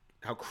just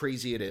how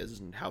crazy it is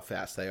and how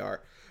fast they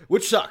are,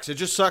 which sucks. It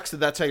just sucks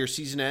that that's how your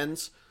season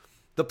ends.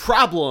 The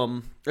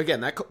problem, again,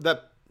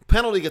 that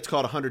penalty gets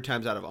called 100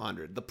 times out of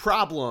 100. The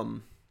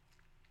problem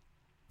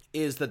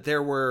is that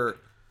there were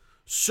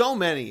so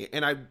many,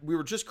 and we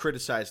were just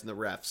criticizing the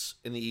refs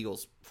in the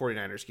Eagles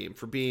 49ers game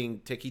for being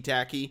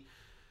ticky-tacky.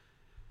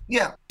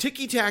 Yeah.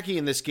 Ticky-tacky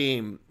in this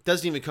game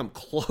doesn't even come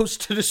close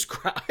to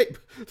describe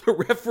the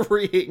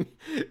refereeing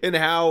and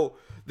how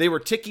they were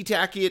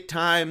ticky-tacky at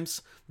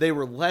times. They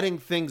were letting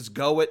things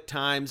go at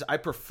times. I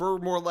prefer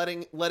more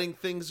letting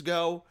things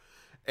go.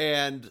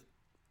 And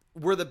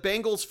where the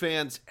Bengals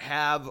fans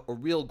have a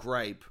real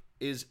gripe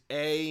is,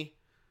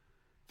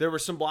 there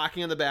was some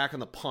blocking in the back on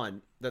the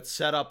punt that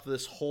set up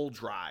this whole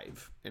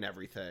drive and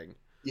everything.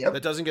 Yep.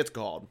 That doesn't get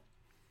called.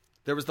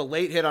 There was the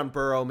late hit on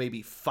Burrow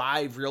maybe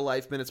 5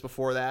 real-life minutes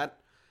before that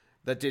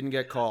didn't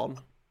get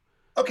called.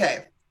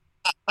 Okay.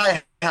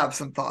 I have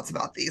some thoughts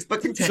about these,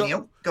 but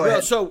continue. Go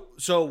ahead.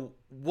 So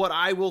what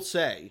I will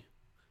say,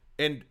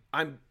 and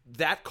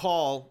that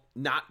call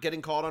not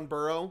getting called on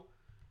Burrow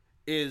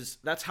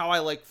that's how I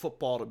like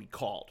football to be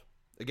called.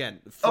 Again,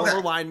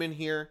 former lineman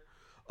here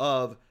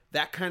of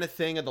that kind of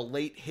thing of the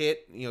late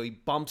hit, he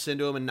bumps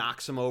into him and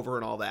knocks him over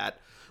and all that.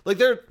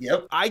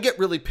 I get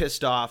really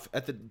pissed off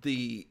at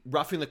the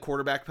roughing the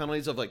quarterback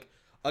penalties of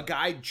a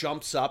guy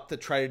jumps up to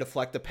try to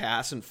deflect the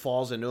pass and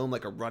falls into him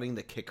like a running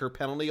the kicker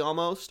penalty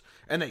almost,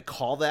 and they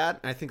call that.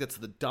 And I think that's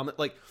the dumbest.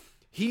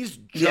 He's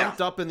jumped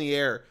up in the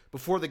air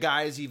before the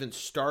guy has even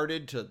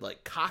started to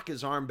cock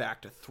his arm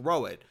back to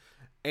throw it,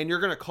 and you're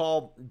gonna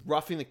call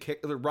roughing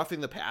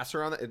the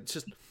passer on that.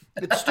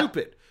 It's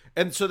stupid,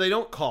 and so they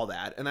don't call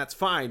that, and that's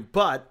fine.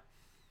 But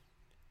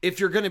if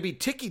you're going to be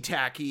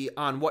ticky-tacky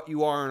on what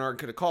you are and aren't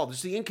going to call,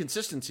 just the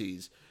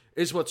inconsistencies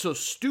is what's so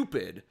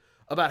stupid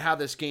about how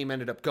this game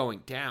ended up going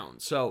down.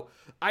 So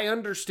I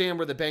understand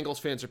where the Bengals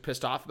fans are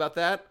pissed off about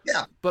that.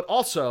 Yeah. But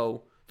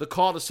also the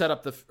call to set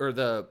up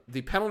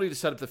the penalty to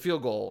set up the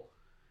field goal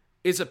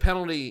is a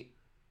penalty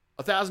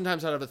 1,000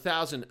 times out of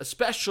 1,000,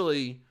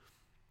 especially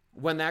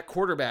when that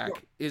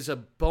quarterback is a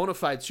bona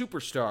fide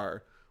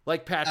superstar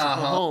like Patrick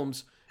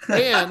Mahomes.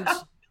 And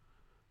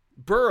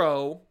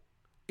Burrow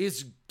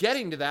is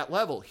getting to that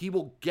level. He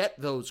will get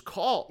those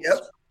calls.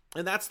 Yep.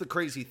 And that's the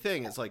crazy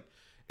thing. It's like,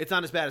 it's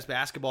not as bad as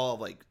basketball.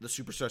 Like the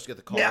superstars get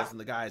the calls and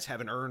the guys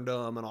haven't earned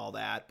them and all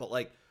that. But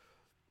like,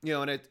 you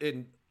know,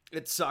 and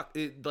it sucked.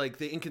 Like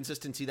the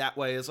inconsistency that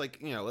way is like,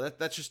 you know,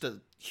 that's just a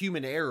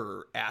human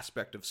error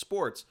aspect of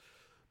sports.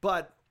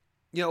 But,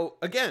 you know,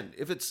 again,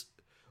 if it's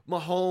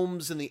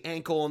Mahomes and the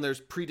ankle and there's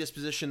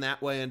predisposition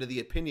that way into the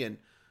opinion,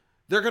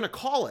 they're going to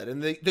call it.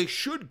 And they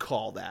should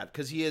call that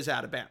because he is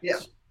out of bounds. Yeah.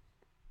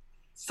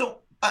 So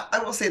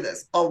I will say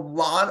this. A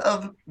lot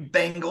of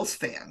Bengals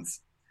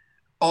fans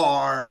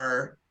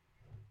are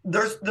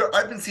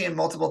I've been seeing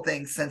multiple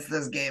things since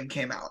this game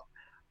came out.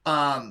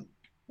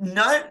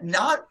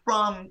 Not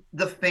from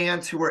the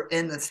fans who were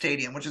in the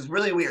stadium, which is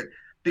really weird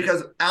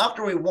because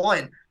after we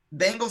won,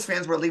 Bengals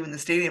fans were leaving the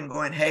stadium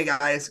going, "Hey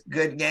guys,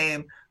 good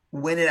game.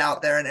 Win it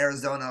out there in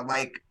Arizona.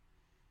 Like,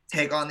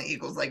 take on the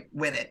Eagles. Like,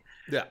 win it."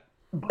 Yeah.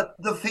 But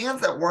the fans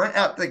that weren't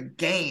at the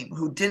game,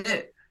 who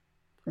didn't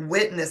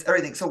witness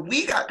everything. So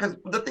because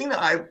the thing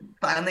that I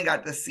finally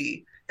got to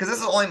see, because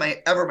this is only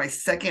my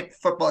second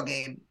football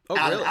game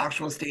at an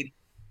actual stadium.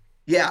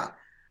 Yeah.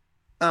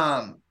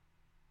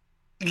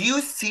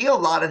 You see a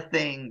lot of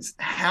things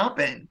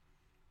happen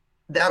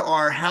that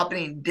are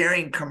happening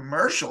during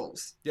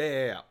commercials.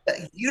 Yeah.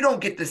 That you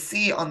don't get to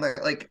see on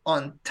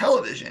on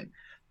television.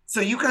 So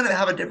you kind of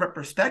have a different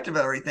perspective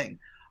of everything.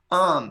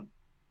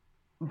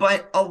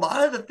 But a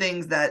lot of the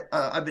things that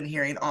I've been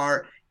hearing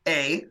are,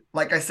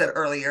 like I said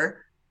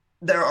earlier,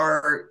 there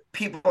are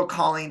people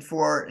calling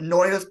for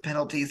noise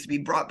penalties to be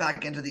brought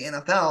back into the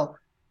NFL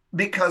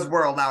because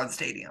we're a loud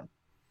stadium.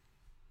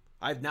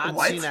 I've not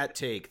seen that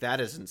take.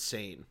 That is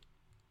insane.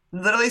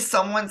 Literally,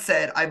 someone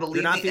said, I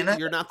believe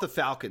you're not the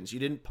Falcons. You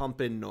didn't pump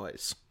in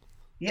noise.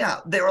 Yeah,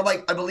 they were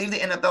like, I believe the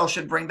NFL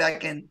should bring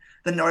back in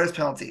the noise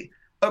penalty.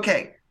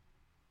 Okay,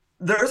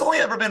 there's only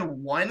ever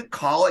been one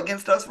call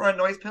against us for a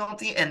noise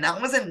penalty, and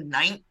that was in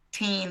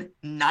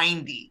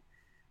 1990.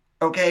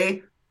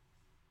 Okay?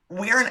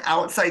 We're an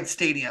outside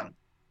stadium.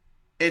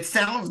 It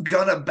sounds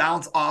gonna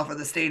bounce off of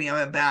the stadium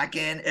and back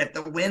in. If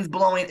the wind's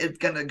blowing, it's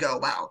gonna go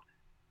loud.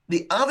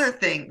 The other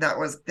thing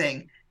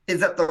is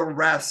that the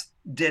refs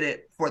did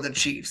it for the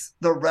Chiefs.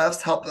 The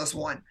refs helped us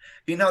win.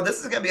 You know,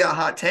 this is gonna be a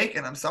hot take,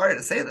 and I'm sorry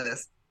to say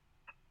this,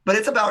 but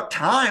it's about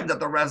time that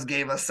the refs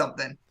gave us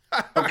something.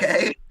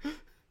 Okay?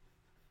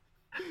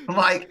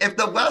 Like, if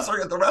the refs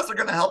are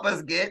gonna help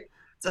us get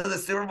to the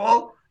Super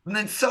Bowl,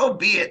 then so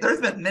be it.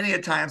 There's been many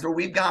a times where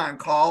we've gotten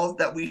calls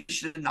that we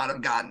should not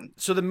have gotten.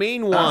 So the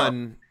main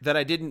one that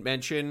I didn't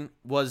mention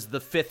was the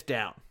 5th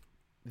down,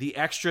 the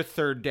extra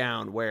 3rd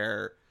down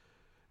where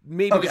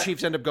maybe the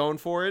Chiefs end up going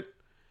for it.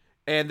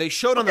 And they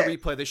showed on the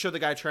replay, they showed the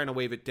guy trying to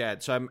wave it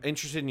dead. So I'm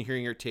interested in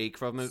hearing your take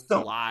from it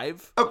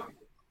live.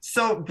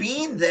 So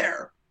being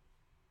there,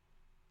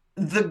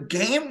 the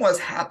game was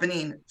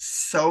happening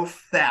so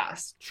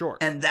fast. Sure.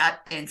 And that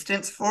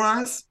instance for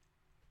us,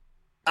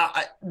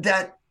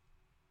 that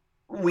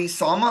we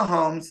saw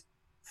Mahomes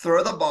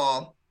throw the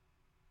ball.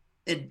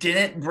 It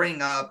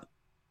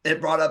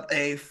brought up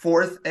a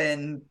 4th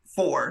and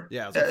 4.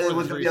 Yeah, it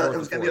was going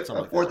to be a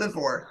 4th and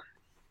 4.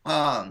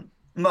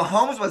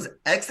 Mahomes was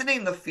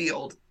exiting the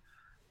field,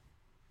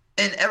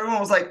 and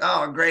everyone was like,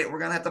 "Oh, great, we're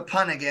going to have to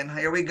punt again.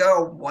 Here we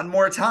go, one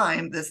more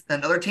time.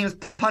 Another team's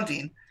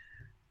punting."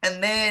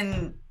 And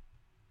then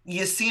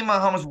you see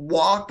Mahomes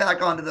walk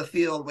back onto the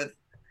field with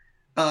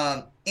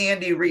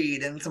Andy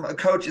Reid and some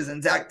coaches,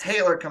 and Zach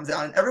Taylor comes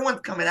out, and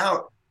everyone's coming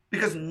out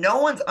because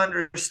no one's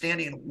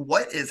understanding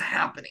what is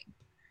happening.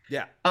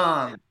 Yeah.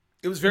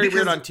 It was very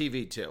weird on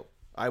TV too.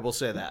 I will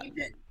say that.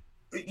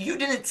 You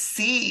didn't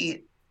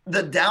see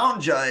the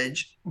down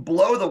judge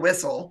blow the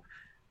whistle,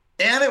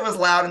 and it was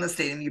loud in the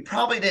stadium. You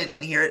probably didn't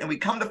hear it. And we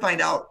come to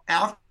find out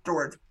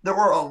afterwards, there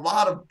were a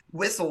lot of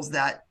whistles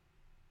that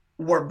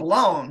were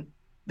blown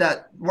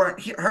that weren't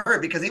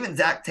heard, because even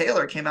Zach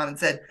Taylor came out and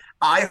said,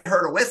 "I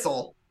heard a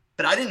whistle,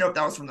 but I didn't know if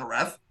that was from the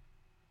ref."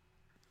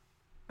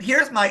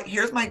 Here's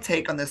my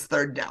take on this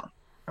 3rd down.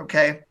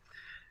 Okay.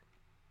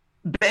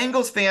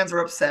 Bengals fans were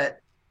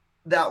upset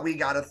that we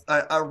got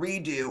a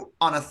redo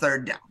on a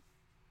 3rd down.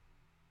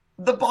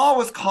 The ball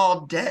was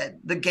called dead.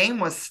 The game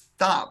was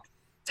stopped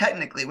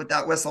technically with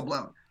that whistle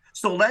blown.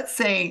 So let's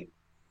say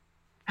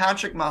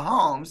Patrick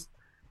Mahomes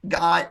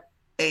got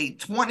a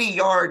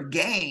 20-yard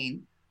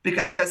gain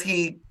because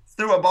he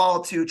threw a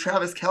ball to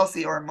Travis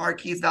Kelce or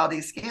Marquise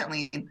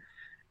Valdes-Scantling,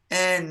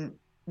 and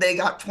they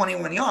got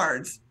 21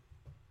 yards.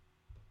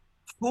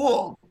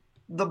 Cool.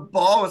 The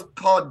ball was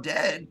called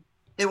dead.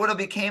 It would have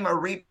became a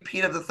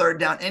repeat of the 3rd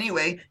down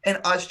anyway, and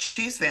us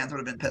Chiefs fans would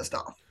have been pissed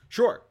off.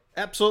 Sure.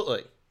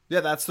 Absolutely.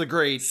 Yeah, that's the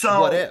great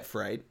what if,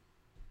 right?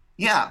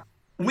 Yeah.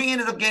 We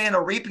ended up getting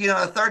a repeat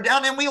on a 3rd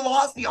down, and we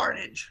lost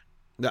yardage.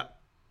 Yeah.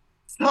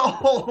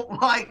 So,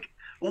 like,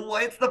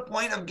 what's the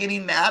point of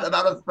getting mad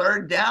about a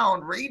 3rd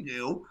down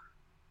redo,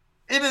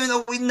 even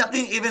though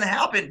nothing even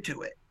happened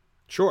to it?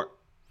 Sure.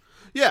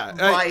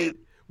 Yeah.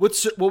 What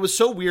was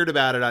so weird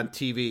about it on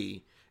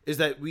TV is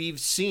that we've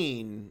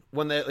seen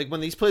when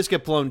these plays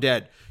get blown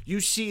dead, you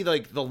see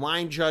like the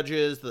line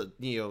judges,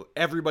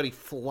 everybody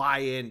fly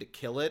in to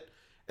kill it.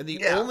 And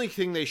the only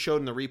thing they showed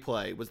in the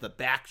replay was the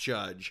back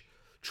judge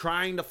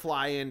trying to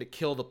fly in to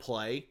kill the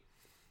play.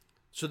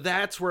 So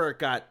that's where it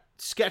got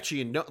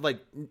sketchy. And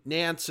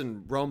Nance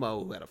and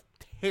Romo, who had a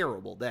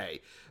terrible day,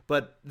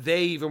 but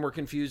they even were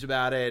confused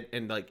about it.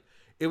 And like,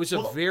 it was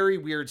a very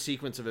weird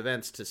sequence of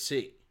events to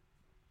see.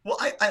 Well,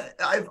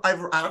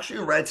 I've actually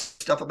read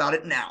stuff about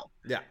it now.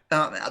 Yeah.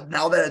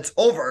 Now that it's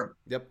over.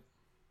 Yep.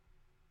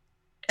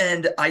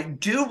 And I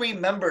do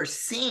remember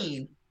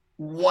seeing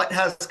what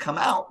has come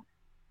out.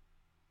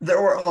 There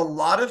were a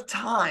lot of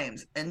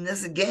times in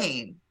this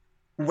game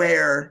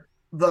where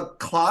the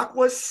clock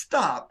was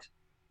stopped,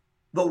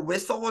 the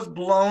whistle was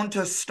blown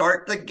to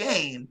start the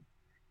game,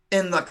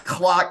 and the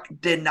clock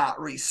did not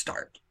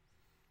restart.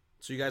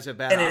 So you guys have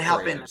bad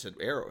operators at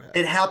Arrowhead.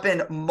 It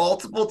happened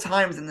multiple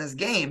times in this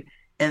game,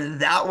 and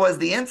that was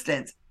the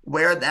instance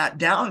where that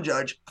down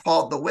judge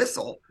called the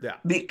whistle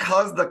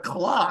because the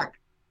clock,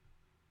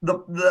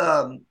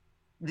 the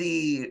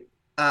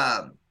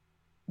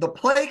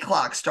play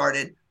clock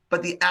started,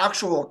 but the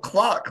actual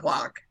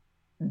clock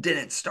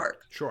didn't start.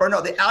 Sure. Or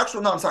no,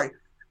 I'm sorry.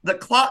 The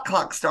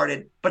clock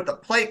started, but the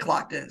play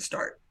clock didn't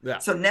start. Yeah.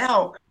 So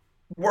now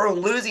we're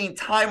losing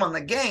time on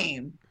the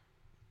game,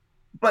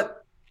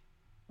 but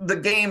the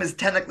game is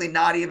technically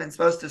not even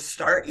supposed to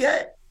start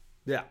yet.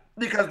 Yeah.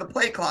 Because the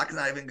play clock is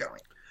not even going.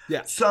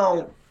 Yeah.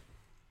 So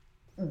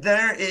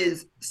there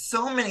is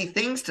so many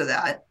things to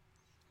that.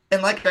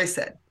 And like I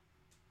said,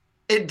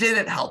 it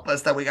didn't help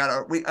us that we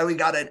got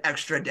an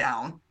extra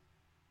down.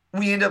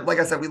 We ended up, like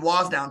I said, we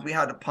lost downs. We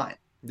had to punt.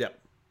 Yep.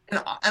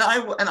 And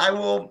I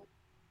will.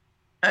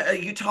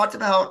 You talked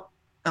about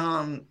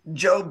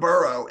Joe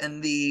Burrow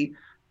and the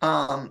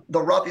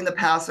roughing the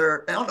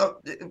passer. I don't know.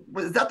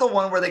 Was that the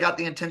one where they got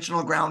the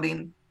intentional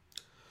grounding?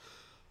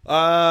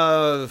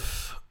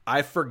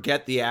 I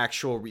forget the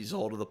actual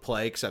result of the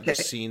play because I've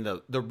just seen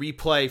the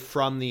replay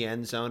from the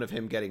end zone of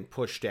him getting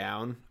pushed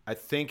down. I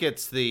think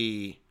it's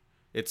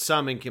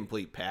some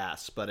incomplete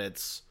pass, but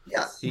it's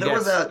there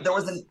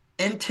was an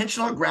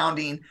intentional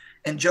grounding,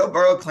 and Joe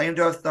Burrow claimed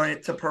to have thrown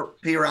it to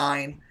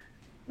Pirine.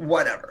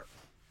 Whatever.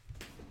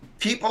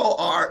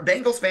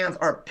 Bengals fans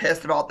are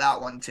pissed about that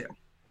one too,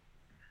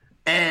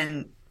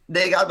 and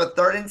they got a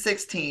 3rd and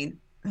 16.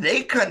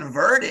 They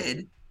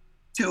converted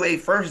to a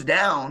first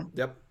down.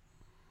 Yep.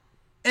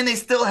 And they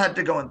still had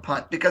to go and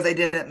punt because they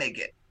didn't make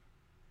it.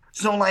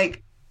 So,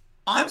 like,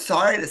 I'm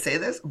sorry to say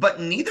this, but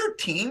neither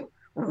team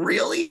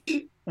really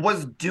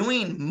was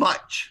doing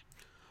much.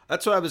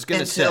 That's what I was going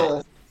to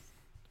say.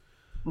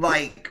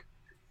 Like,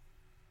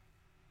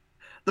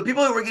 the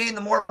people who were getting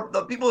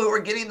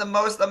the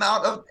most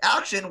amount of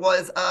action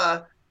was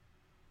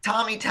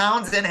Tommy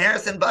Townsend,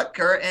 Harrison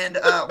Butker, and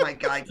oh my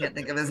God, I can't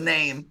think of his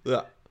name.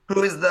 Yeah.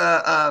 Who's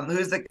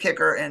the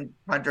kicker and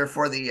punter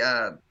for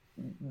the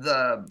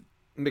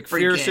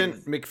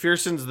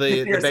McPherson's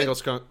the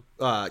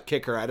Bengals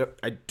kicker.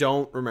 I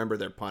don't remember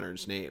their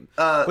punter's name.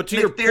 But to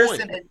your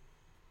point,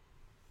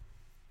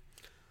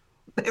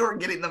 they were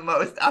getting the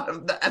most out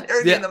of that. They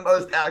were getting the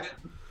most action.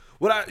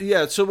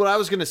 So what I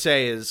was going to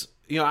say is,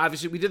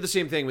 obviously we did the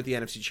same thing with the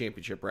NFC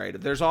Championship, right?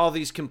 There's all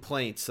these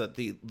complaints that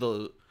the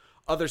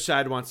other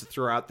side wants to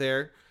throw out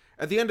there.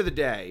 At the end of the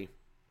day,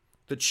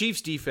 the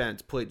Chiefs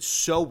defense played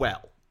so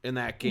well in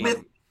that game.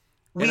 And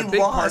a big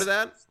part of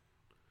that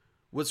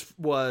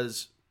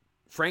was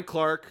Frank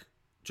Clark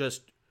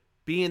just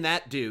being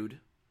that dude,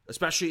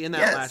 especially in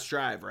that last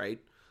drive, right?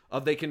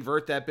 They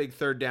convert that big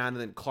 3rd down,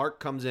 and then Clark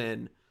comes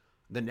in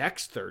the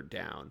next 3rd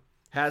down,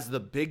 has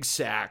the big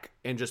sack,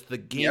 and just the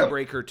game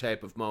breaker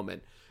type of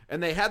moment.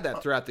 And they had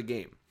that throughout the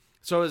game.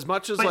 So as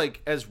much as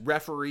as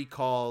referee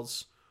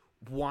calls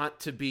want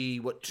to be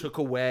what took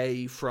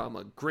away from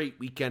a great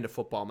weekend of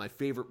football, my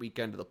favorite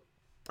weekend of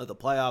the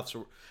playoffs,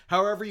 or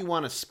however you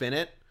want to spin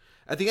it,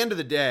 at the end of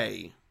the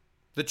day,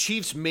 the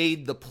Chiefs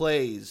made the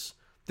plays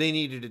they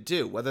needed to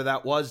do, whether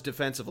that was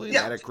defensively, they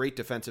had a great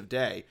defensive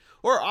day,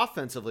 or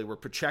offensively, where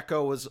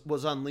Pacheco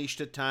was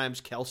unleashed at times,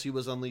 Kelsey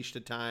was unleashed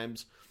at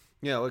times,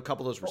 a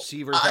couple of those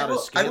receivers out of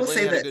Scantling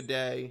had a good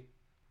day.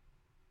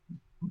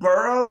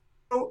 Burrow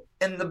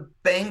and the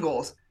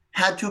Bengals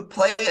had to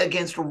play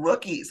against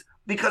rookies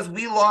because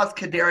we lost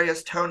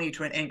Kadarius Toney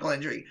to an ankle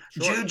injury,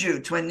 Juju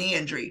to a knee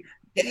injury,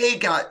 Gay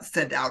got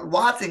sent out,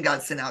 Watson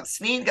got sent out,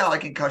 Snead got a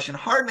concussion,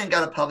 Hardman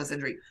got a pelvis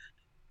injury,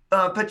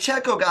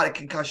 Pacheco got a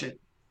concussion.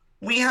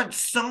 We had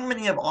so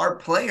many of our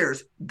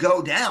players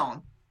go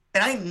down,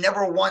 and I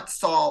never once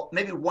saw,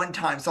 maybe one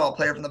time saw a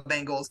player from the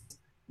Bengals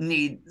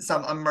need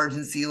some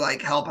emergency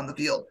help on the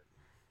field.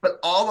 But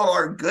all of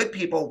our good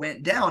people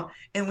went down,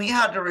 and we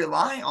had to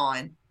rely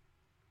on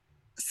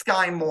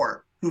Sky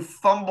Moore, who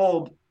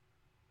fumbled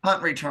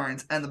punt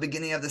returns at the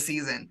beginning of the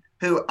season,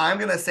 who, I'm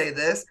going to say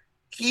this,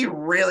 he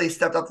really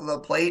stepped up to the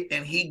plate,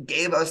 and he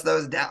gave us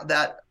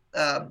that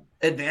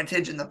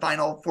advantage in the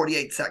final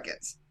 48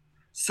 seconds.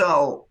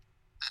 So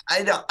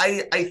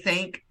I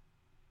think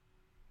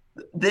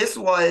this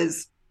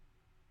was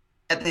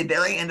at the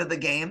very end of the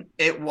game,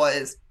 it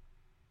was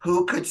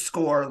who could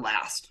score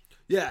last.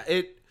 Yeah,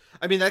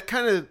 I mean, that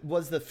kind of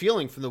was the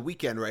feeling from the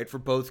weekend, right? For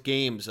both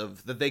games,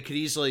 of that they could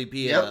easily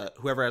be Yep.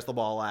 whoever has the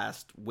ball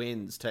last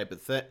wins type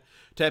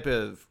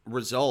of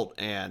result,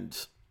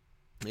 and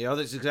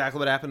that's exactly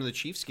what happened in the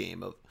Chiefs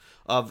game.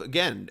 Of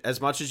again,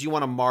 as much as you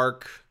want to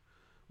mark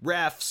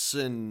refs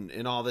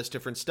and all this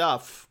different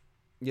stuff,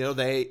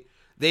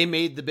 they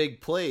made the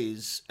big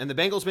plays, and the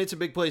Bengals made some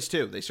big plays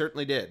too. They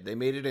certainly did. They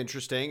made it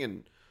interesting,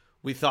 and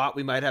we thought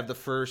we might have the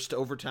first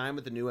overtime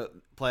with the new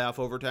playoff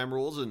overtime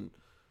rules, and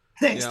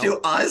Thanks to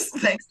us.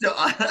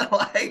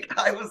 Like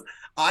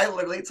I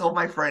literally told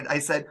my friend, I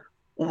said,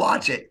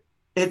 watch it.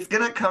 It's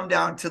gonna come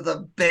down to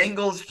the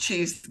Bengals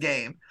Chiefs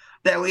game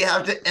that we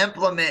have to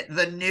implement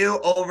the new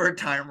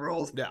overtime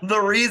rules. Yeah. The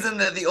reason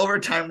that the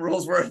overtime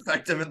rules were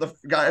effective in the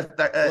guy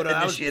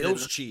initiated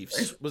Bills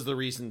Chiefs was the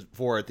reason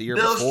for it the year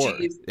Bills before.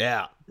 Chiefs,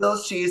 Yeah.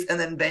 Bills Chiefs, and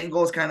then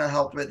Bengals kind of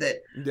helped with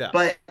it. Yeah.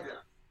 But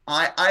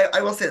I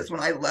will say this: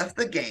 when I left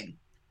the game,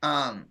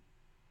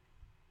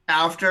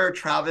 after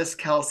Travis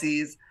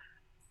Kelce's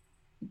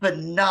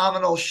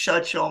phenomenal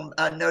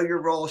know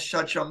your role,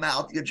 shut your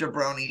mouth, you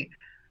jabroni.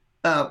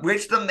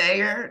 Which the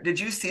mayor, did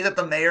you see that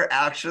the mayor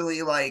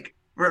actually like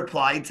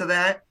replied to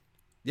that?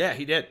 Yeah,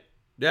 he did.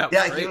 Yeah,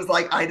 yeah, he was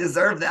like, I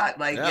deserve that.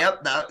 Like,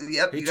 yep.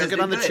 He took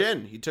it on the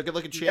chin. He took it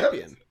like a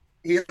champion. Yep.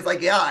 He was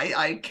like, yeah,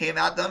 I came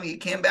at them. He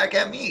came back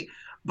at me.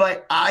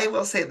 But I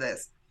will say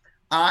this.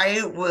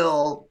 I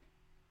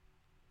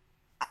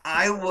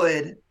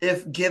would,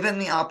 if given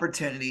the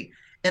opportunity,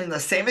 in the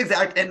same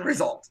exact end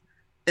result,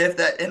 if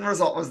that end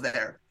result was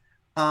there,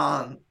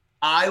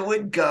 I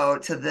would go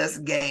to this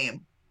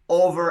game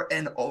over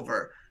and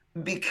over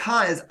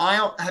because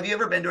have you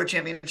ever been to a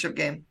championship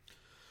game?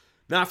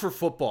 Not for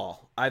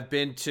football. I've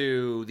been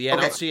to the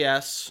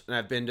NLCS and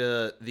I've been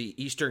to the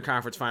Eastern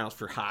Conference Finals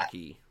for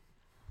hockey.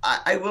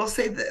 I will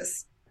say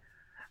this.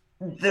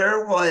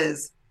 I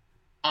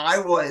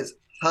was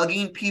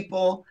hugging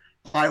people.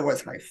 I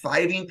was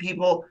high-fiving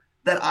people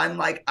that I'm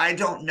like, I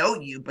don't know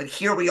you, but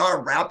here we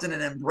are wrapped in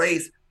an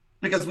embrace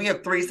because we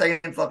have 3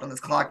 seconds left on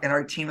this clock and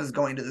our team is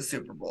going to the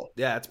Super Bowl.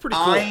 Yeah, it's pretty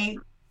cool.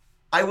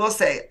 I will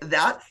say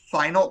that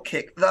final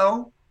kick,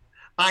 though,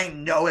 I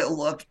know it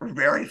looked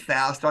very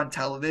fast on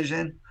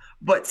television,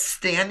 but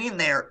standing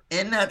there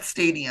in that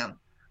stadium,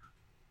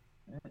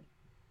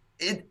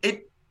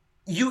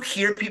 you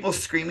hear people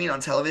screaming on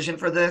television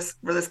for this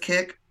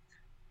kick,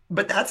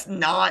 but that's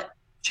not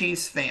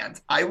Chiefs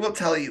fans. I will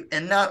tell you,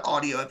 in that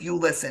audio, if you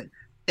listen,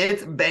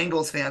 it's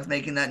Bengals fans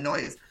making that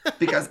noise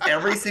because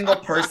every single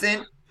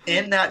person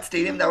in that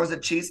stadium that was a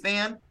Chiefs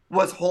fan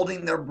was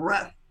holding their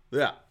breath.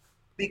 Yeah.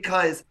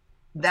 Because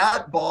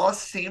that ball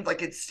seemed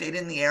like it stayed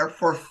in the air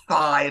for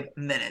 5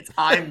 minutes.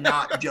 I'm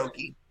not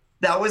joking.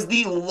 That was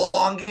the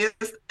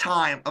longest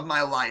time of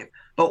my life.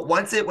 But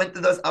once it went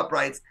through those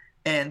uprights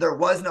and there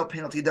was no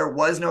penalty, there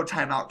was no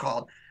timeout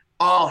called,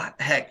 all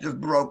heck just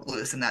broke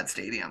loose in that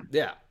stadium.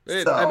 Yeah.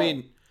 I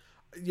mean,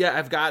 yeah,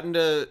 I've gotten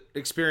to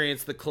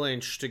experience the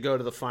clinch to go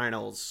to the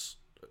finals.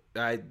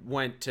 I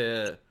went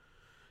to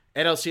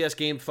NLCS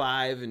Game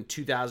 5 in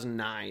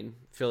 2009.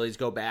 Phillies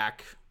go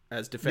back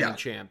as defending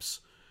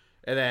champs.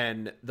 And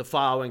then the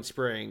following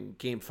spring,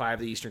 Game 5 of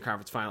the Eastern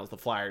Conference Finals, the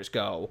Flyers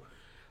go.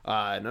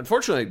 And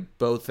unfortunately,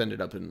 both ended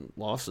up in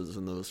losses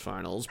in those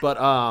finals. But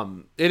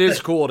it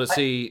is cool to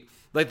see,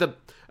 and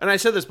I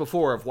said this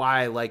before, of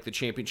why I like the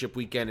championship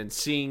weekend and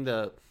seeing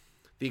the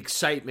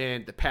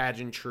excitement, the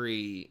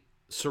pageantry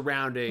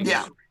surrounding,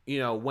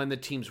 when the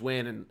teams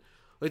win. And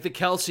like the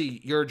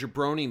Kelce, you're a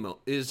jabroni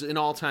is an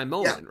all-time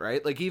moment,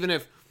 right? Like even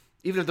if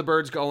the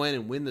Birds go in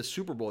and win the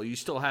Super Bowl, you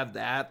still have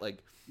that, and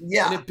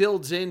it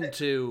builds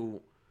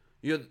into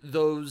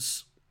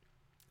those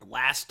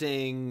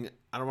lasting.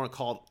 I don't want to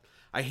call it.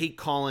 I hate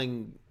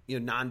calling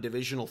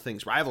non-divisional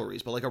things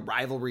rivalries, but like a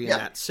rivalry in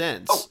that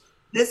sense. Oh,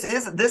 this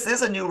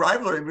is a new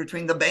rivalry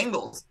between the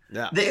Bengals.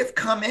 Yeah, they have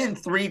come in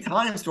 3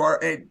 times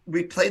to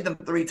we played them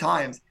 3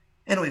 times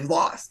and we've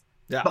lost.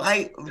 Yeah, but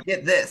I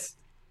get this: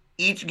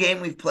 each game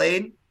we've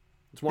played,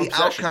 the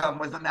outcome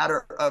was a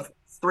matter of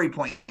 3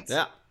 points.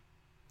 Yeah,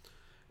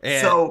 and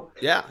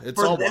it's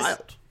all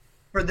wild.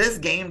 For this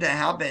game to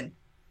happen,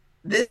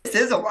 this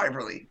is a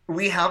rivalry.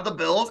 We have the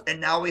Bills,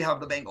 and now we have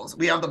the Bengals.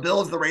 We have the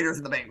Bills, the Raiders,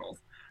 and the Bengals,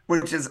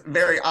 which is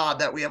very odd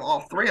that we have all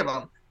 3 of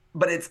them,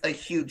 but it's a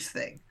huge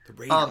thing. The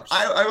Raiders.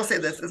 I will say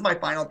this is my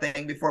final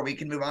thing before we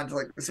can move on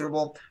to the Super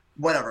Bowl,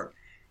 whatever.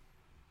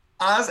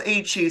 As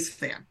a Chiefs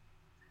fan,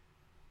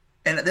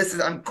 and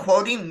I'm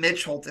quoting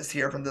Mitch Holtis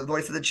here from the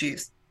voice of the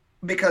Chiefs,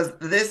 because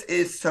this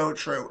is so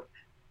true.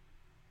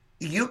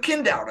 You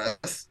can doubt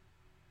us.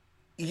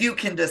 You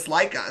can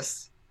dislike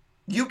us.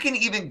 You can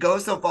even go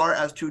so far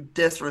as to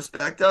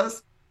disrespect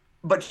us,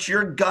 but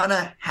you're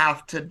gonna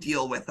have to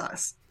deal with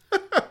us.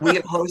 We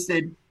have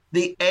hosted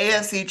the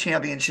AFC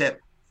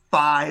Championship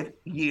 5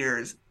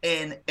 years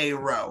in a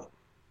row.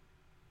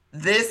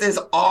 This is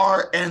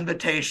our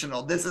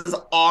invitational. This is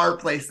our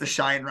place to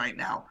shine right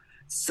now.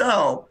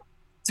 So,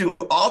 to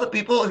all the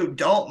people who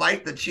don't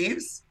like the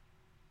Chiefs,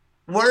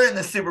 we're in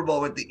the Super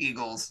Bowl with the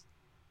Eagles.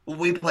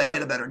 we played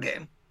a better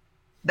game.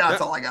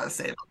 That's all I got to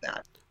say about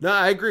that. No,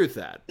 I agree with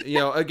that.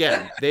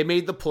 Again, they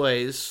made the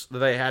plays that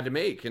they had to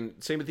make, and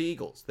same with the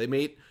Eagles. They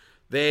made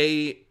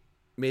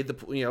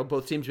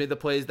both teams made the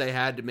plays they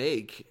had to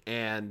make,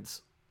 and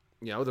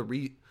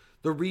the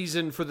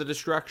reason for the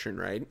destruction,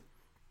 right?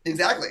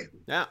 Exactly.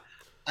 Yeah.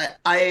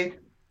 I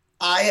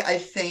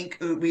think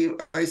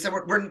I said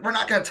we're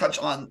not going to touch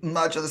on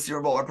much of the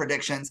Super Bowl or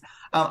predictions.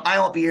 I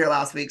won't be here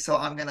last week, so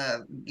I'm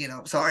gonna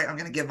I'm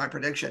gonna give my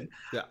prediction.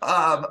 Yeah.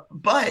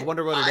 But I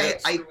wonder what it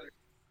is. I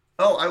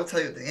will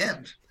tell you at the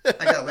end.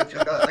 I gotta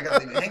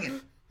leave you hanging.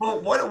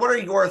 Well, what are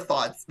your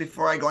thoughts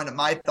before I go into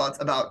my thoughts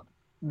about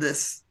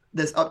this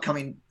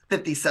upcoming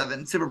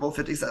Super Bowl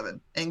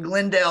 57 in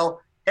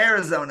Glendale,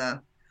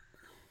 Arizona,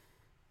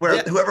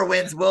 where whoever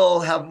wins will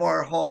have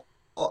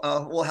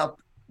will have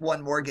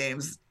won more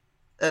games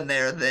in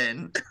there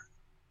than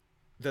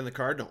the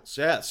Cardinals.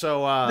 Yeah.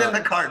 So than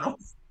the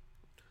Cardinals.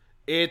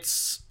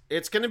 It's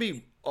going to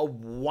be a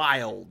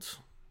wild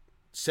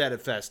set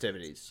of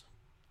festivities.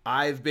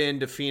 I've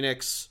been to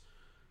Phoenix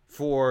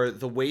for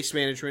the Waste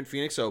Management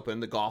Phoenix Open,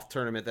 the golf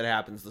tournament that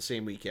happens the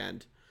same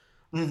weekend.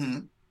 Mm-hmm.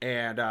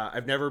 And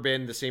I've never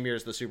been the same year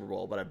as the Super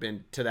Bowl, but I've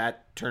been to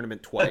that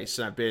tournament twice.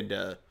 And I've been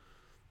to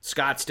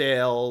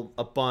Scottsdale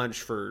a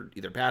bunch for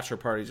either bachelor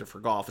parties or for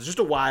golf. It's just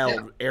a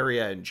wild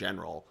area in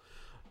general.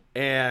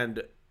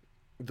 And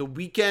the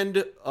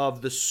weekend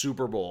of the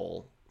Super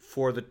Bowl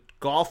for the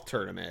golf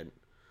tournament,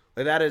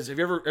 like that is, have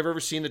you ever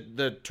seen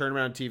the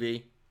tournament on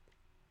TV?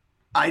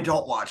 I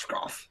don't watch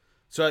golf.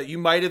 So you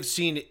might have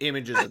seen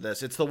images of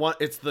this. It's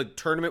the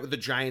tournament with the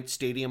giant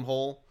stadium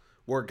hole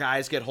where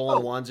guys get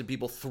hole-in-ones and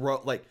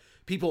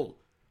people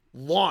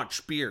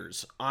launch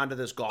beers onto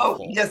this golf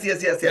hole. Yes.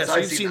 Yeah, so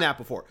you've seen that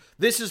before.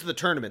 This is the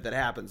tournament that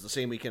happens the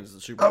same weekend as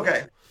the Super Bowl.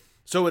 Okay.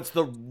 So it's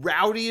the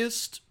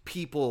rowdiest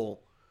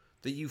people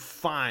that you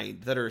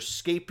find that are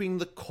escaping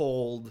the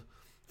cold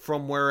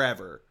from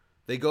wherever.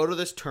 They go to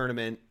this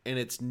tournament, and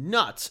it's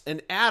nuts.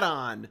 And add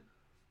on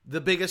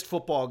the biggest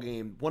football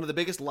game, one of the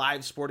biggest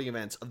live sporting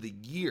events of the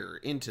year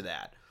into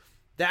that.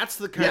 That's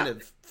the kind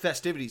of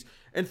festivities.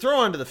 And throw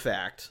onto the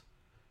fact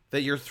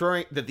that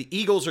that the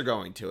Eagles are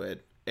going to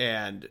it,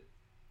 and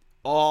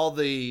all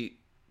the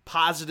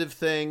positive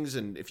things,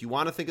 and if you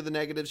want to think of the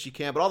negatives, you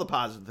can, but all the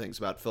positive things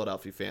about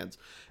Philadelphia fans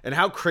and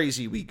how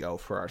crazy we go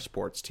for our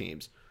sports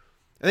teams.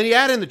 And then you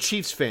add in the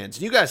Chiefs fans,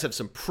 and you guys have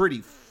some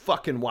pretty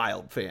fucking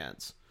wild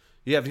fans.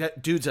 You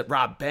have dudes that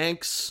rob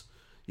banks.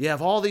 You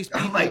have all these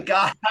people. Oh my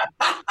God.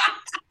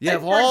 You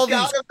have all these.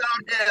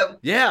 About him.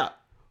 Yeah.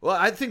 Well,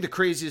 I think the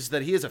craziest is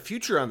that he has a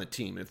future on the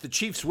team. If the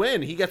Chiefs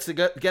win, he gets to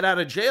get out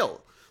of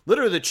jail.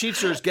 Literally, the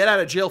Chiefs are his get out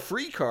of jail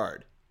free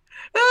card.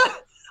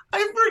 I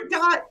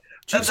forgot.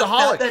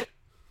 Chiefsaholic.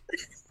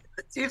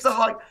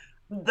 Chiefsaholic.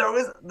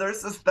 They're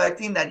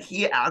suspecting that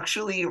he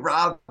actually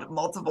robbed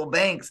multiple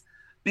banks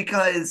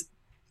because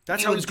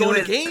that's how he's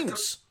going to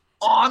games.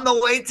 On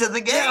the way to the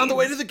games. Yeah, on the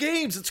way to the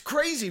games. It's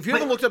crazy. If you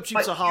haven't looked up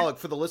Chiefsaholic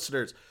for the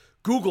listeners,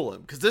 Google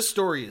him, because this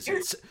story is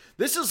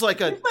this is like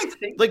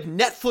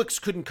Netflix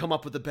couldn't come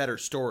up with a better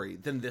story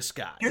than this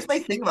guy. Here's my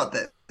thing about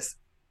this.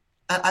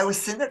 I was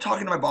sitting there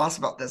talking to my boss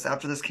about this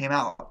after this came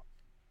out.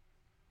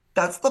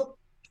 That's the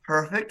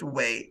perfect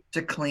way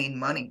to clean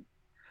money.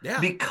 Yeah.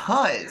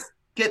 Because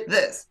get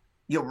this,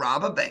 you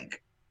rob a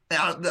bank.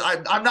 Now,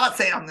 I'm not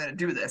saying I'm going to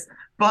do this,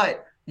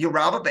 but you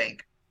rob a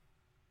bank.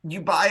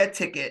 You buy a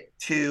ticket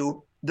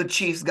to the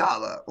Chiefs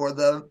Gala or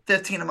the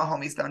 15 of my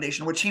homies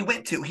Foundation, which he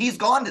went to. He's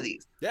gone to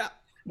these. Yeah.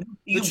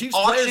 The Chiefs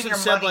players have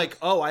said, like,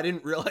 oh, I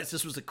didn't realize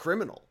this was a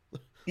criminal.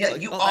 Yeah,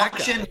 like, you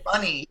auction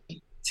money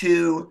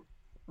to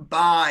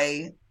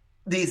buy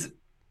these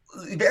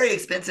very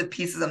expensive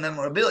pieces of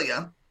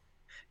memorabilia.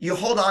 You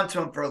hold on to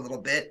them for a little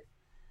bit.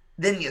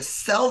 Then you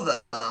sell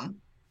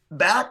them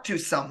back to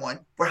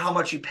someone for how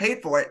much you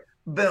paid for it.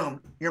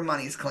 Boom, your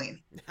money's clean.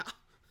 Yeah,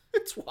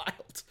 it's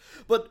wild.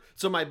 But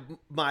so my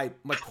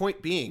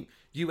point being,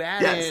 you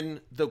add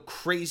in the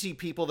crazy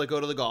people that go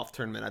to the golf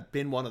tournament. I've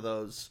been one of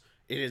those.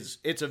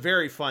 It's a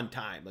very fun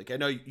time. Like, I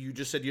know you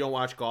just said you don't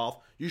watch golf.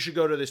 You should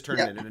go to this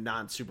tournament in a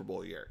non-Super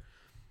Bowl year.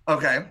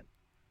 Okay.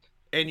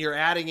 And you're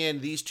adding in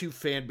these two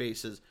fan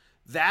bases.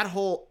 That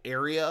whole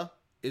area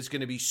is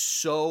going to be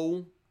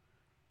so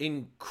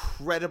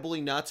incredibly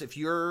nuts. If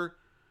you're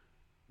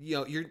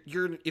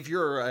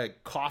a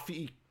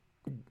coffee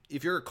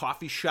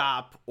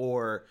shop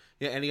or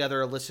any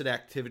other illicit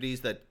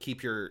activities that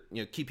keep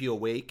you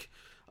awake,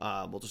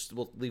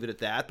 we'll leave it at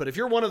that. But if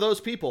you're one of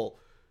those people,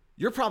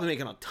 you're probably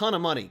making a ton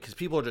of money because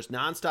people are just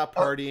nonstop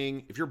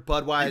partying. If you're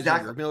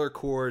Budweiser, you're Miller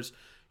Coors,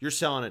 you're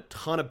selling a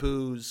ton of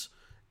booze.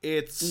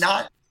 It's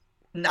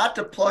not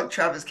to plug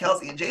Travis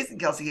Kelce and Jason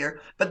Kelce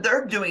here, but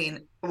they're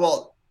doing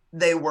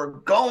they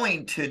were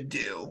going to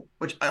do,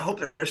 which I hope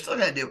they're still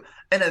going to do,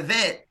 an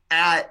event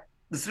at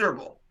the Super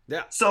Bowl.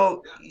 Yeah.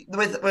 So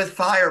with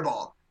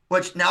Fireball,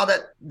 which now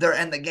that they're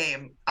in the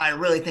game, I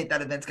really think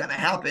that event's going to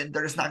happen.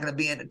 They're just not going to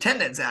be in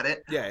attendance at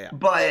it. Yeah.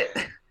 But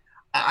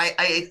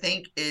I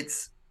think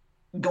it's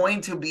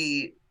going to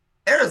be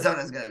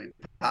Arizona's going to be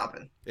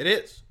popping. It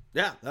is.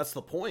 Yeah, that's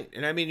the point.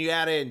 And I mean, you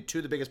add in two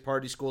of the biggest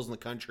party schools in the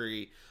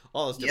country,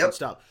 all this different Yep.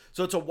 stuff.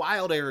 So it's a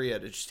wild area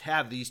to just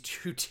have these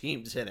two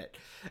teams in it.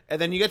 And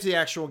then you get to the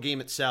actual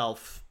game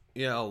itself,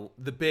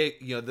 the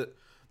big,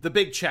 the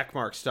big check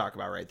marks to talk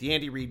about, right? The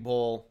Andy Reid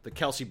Bowl, the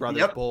Kelsey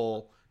Brothers Yep.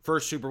 Bowl,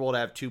 first Super Bowl to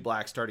have two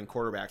black starting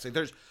quarterbacks. Like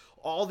there's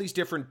all these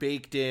different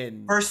baked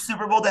in. First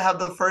Super Bowl to have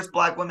the first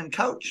black women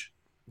coach.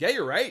 Yeah,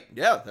 you're right.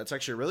 Yeah, that's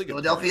actually a really good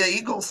Philadelphia point.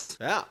 Eagles.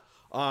 Yeah.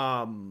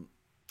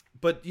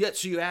 But yet,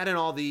 so you add in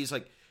all these,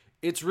 like,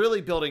 it's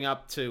really building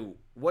up to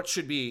what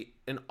should be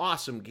an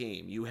awesome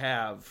game. You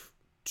have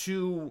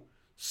two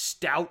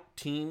stout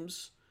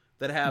teams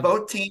that have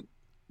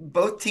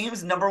Both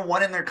teams number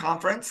one in their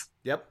conference.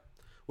 Yep.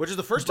 Which is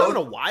the first time in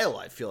Both. a while,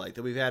 I feel like,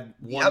 that we've had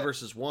one Yep.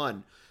 versus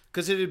one.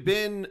 Because it had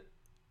been,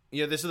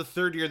 this is the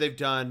third year they've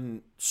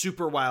done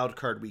Super Wild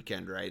Card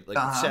Weekend, right?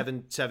 Like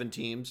seven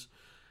teams.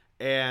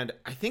 And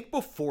I think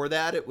before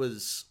that, there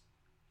was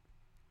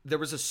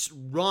a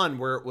run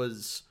where it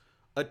was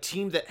a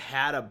team that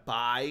had a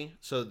bye,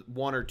 so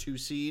 1 or 2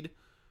 seed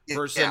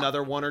versus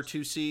another 1 or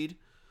 2 seed.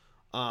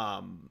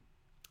 And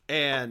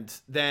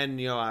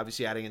then,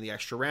 obviously adding in the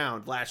extra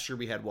round. Last year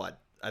we had what?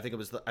 I think it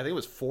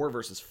was 4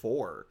 versus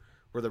 4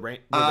 were the Rams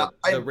and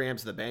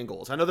the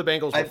Bengals. I know the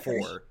Bengals were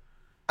 4.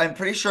 I'm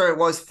pretty sure it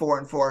was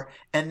 4-4.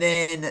 And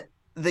then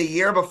the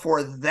year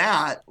before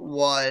that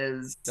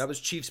was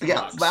Chiefs.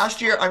 Yeah,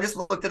 last year I just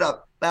looked it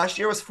up. Last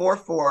year was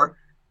 4-4.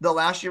 The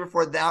last year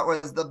before that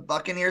was the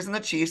Buccaneers and the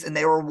Chiefs, and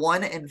they were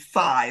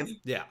 1-5.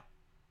 Yeah.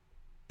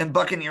 And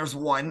Buccaneers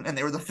won, and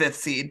they were the 5th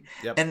seed.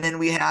 Yep. And then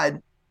we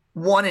had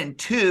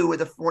 1-2, with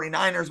the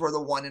 49ers were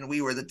the 1 and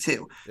we were the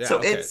 2. Yeah, so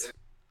okay.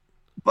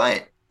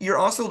 But you're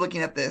also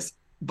looking at this.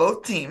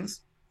 Both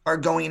teams are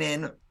going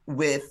in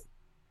with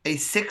a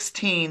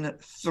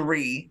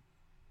 16-3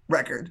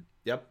 record.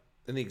 Yep.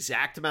 And the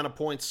exact amount of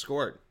points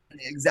scored. The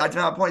exact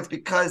amount of points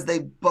because they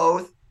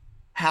both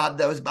had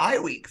those bye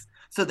weeks.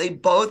 So they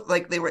both,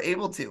 they were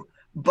able to.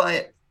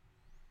 But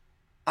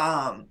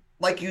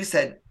like you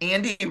said,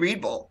 Andy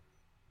Reid Bowl,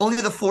 only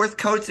the 4th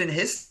coach in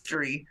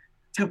history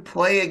to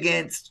play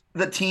against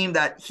the team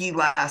that he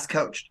last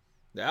coached.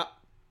 Yeah.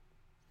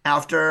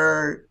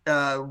 After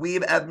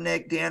Weeb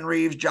Ebnick, Dan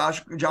Reeves, John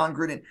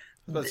Gruden.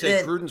 I was about to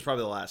say Gruden's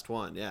probably the last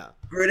one. Yeah.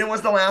 Gruden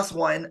was the last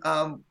one.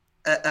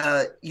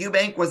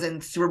 Eubank was in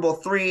Super Bowl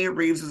 3.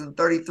 Reeves was in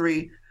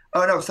 33.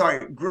 Oh, no,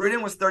 sorry.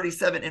 Gruden was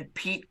 37, and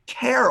Pete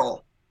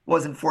Carroll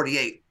was in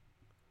 48.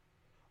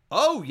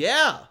 Oh,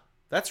 yeah.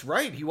 That's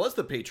right. He was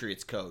the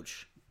Patriots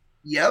coach.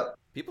 Yep.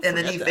 And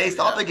then he faced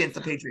off against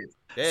the Patriots.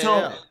 Yeah, so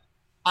yeah.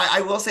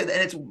 I will say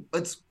that, and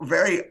it's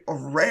very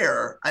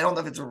rare. I don't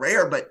know if it's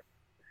rare, but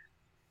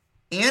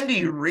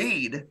Andy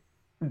Reid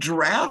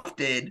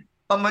drafted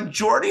a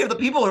majority of the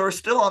people who are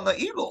still on the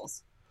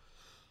Eagles.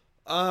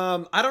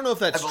 I don't know if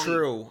that's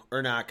true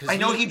or not. I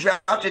know he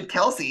drafted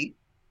Kelsey.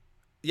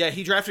 Yeah,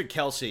 he drafted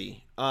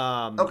Kelsey.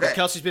 Okay. But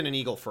Kelsey's been an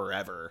Eagle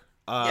forever.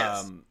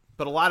 Yes.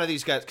 But a lot of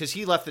these guys, because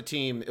he left the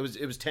team, it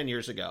was 10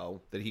 years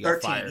ago that he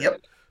got 13, fired.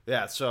 Yep.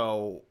 Yeah,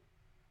 so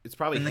it's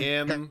probably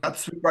him. Got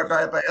swept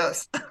right by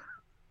us.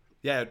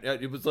 Yeah,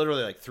 it was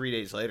literally like 3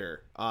 days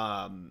later.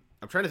 I'm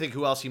trying to think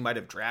who else he might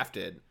have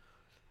drafted.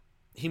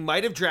 He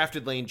might have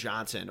drafted Lane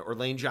Johnson, or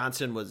Lane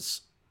Johnson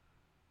was...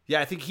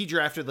 Yeah, I think he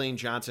drafted Lane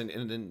Johnson,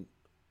 and then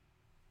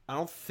I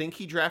don't think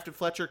he drafted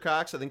Fletcher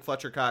Cox. I think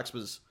Fletcher Cox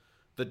was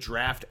the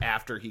draft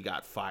after he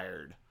got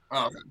fired.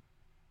 Oh, okay.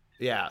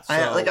 Yeah. So,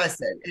 like I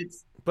said,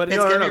 it's... But it's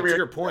no, gonna be to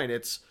your point,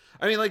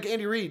 like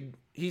Andy Reid,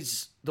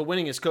 he's the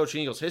winningest coach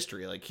in Eagles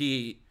history. Like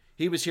he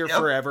was here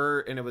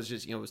forever, and it was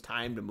just, it was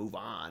time to move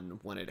on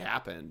when it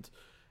happened.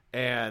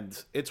 And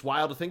it's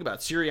wild to think about.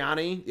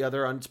 Sirianni, the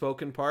other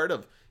unspoken part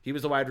of, he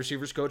was the wide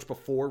receivers coach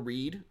before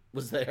Reid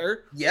was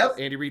there. Yep.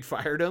 Andy Reid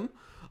fired him,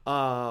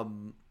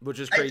 which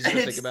is crazy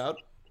to think about.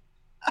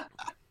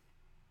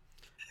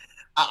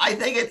 I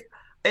think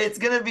it's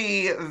going to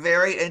be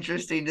very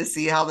interesting to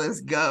see how this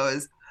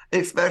goes,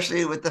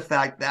 especially with the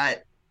fact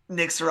that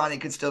Nick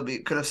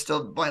Sirianni could have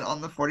still went on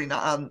the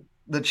 49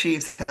 the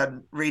Chiefs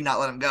had Reid not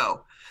let him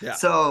go. Yeah.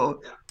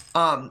 So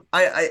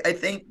I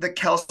think the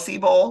Kelsey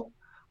Bowl,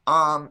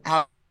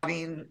 the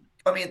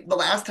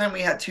last time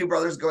we had two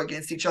brothers go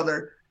against each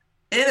other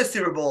in a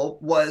Super Bowl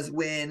was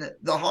when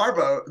I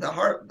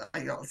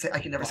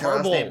can never say the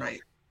last name right.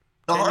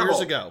 10 years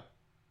ago.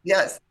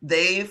 Yes,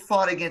 they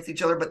fought against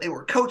each other, but they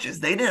were coaches.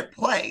 They didn't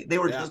play. They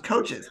were just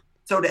coaches.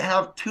 So to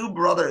have two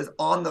brothers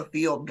on the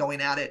field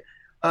going at it,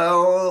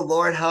 oh,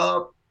 Lord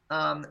help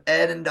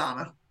Ed and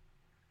Donna.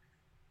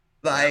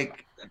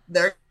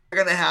 They're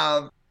going to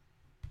have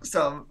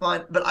some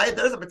fun. But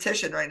there's a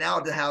petition right now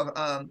to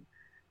have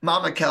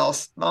Mama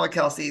Kelsey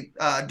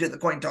do the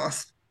coin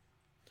toss.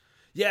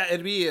 Yeah,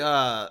 it'd be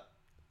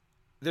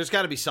there's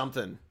got to be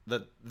something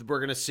that we're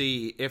going to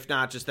see, if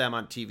not just them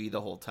on TV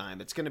the whole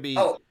time. It's going to be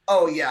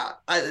Oh yeah.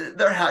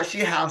 She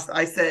has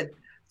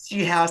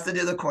to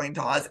do the coin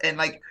toss, and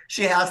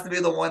she has to be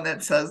the one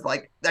that says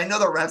I know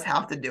the refs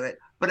have to do it,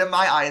 but in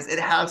my eyes it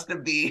has to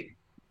be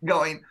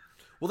going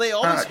Well, they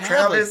always have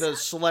Travis, like the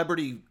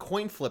celebrity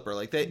coin flipper.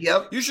 Like they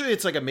Yep. usually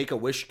it's like a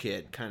Make-A-Wish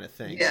kid kind of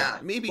thing. Yeah.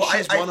 Like maybe Well,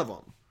 she's one of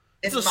them.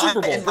 It's a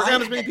Super Bowl. Bring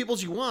out as many people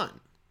as you want.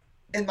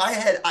 In my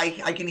head,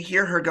 I can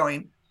hear her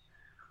going,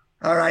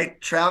 all right,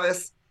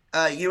 Travis,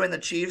 you and the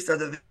Chiefs are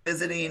the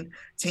visiting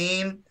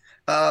team.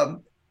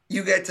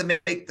 You get to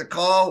make the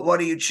call. What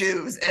do you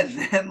choose? And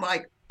then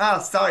like, oh,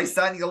 sorry,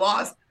 son, you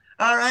lost.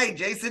 All right,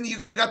 Jason, you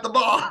got the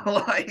ball.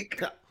 Like,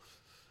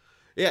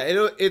 yeah,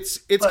 it's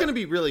going to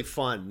be really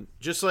fun.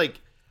 Just like,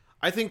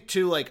 I think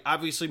too, like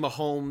obviously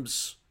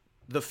Mahomes,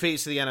 the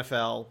face of the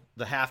NFL,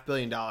 the $500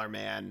 million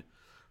man,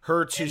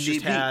 Hurts who's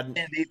just had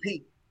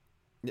MVP,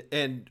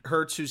 and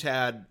Hurts who's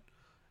had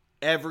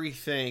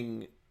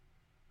everything,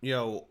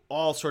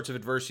 all sorts of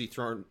adversity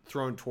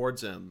thrown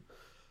towards him,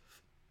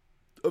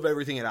 of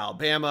everything at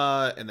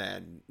Alabama, and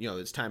then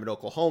his time at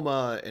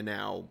Oklahoma, and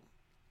now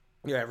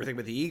everything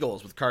with the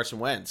Eagles with Carson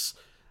Wentz,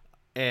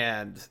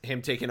 and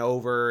him taking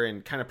over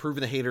and kind of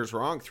proving the haters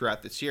wrong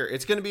throughout this year.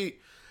 It's gonna be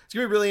a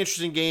really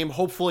interesting game.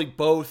 Hopefully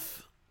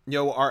both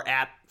are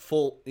at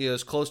full,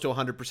 as close to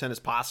 100% as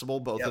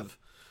possible. Both have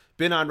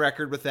been on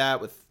record with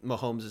that, with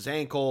Mahomes'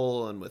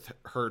 ankle and with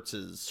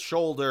Hurts'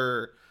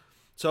 shoulder.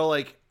 So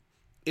like,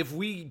 if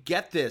we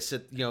get this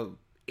at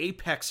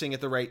apexing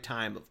at the right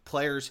time of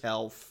players'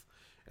 health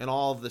and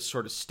all of this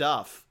sort of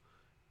stuff,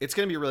 it's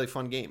going to be a really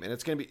fun game. And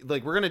it's going to be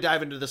like, we're going to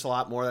dive into this a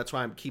lot more. That's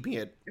why I'm keeping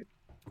it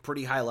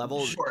pretty high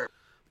level. Sure.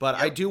 But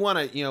I do want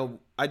to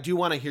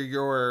hear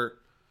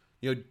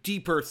your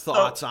deeper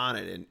thoughts on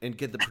it and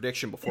get the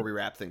prediction before we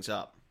wrap things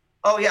up.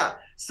 Oh yeah.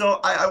 So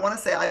I want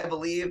to say,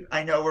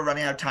 I know we're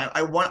running out of time.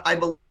 I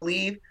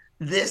believe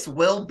this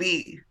will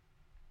be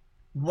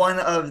one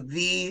of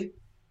the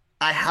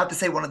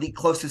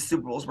closest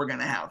Super Bowls we're going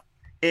to have.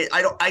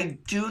 I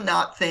do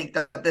not think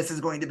that this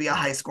is going to be a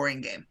high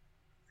scoring game.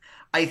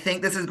 I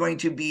think this is going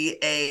to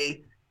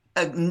be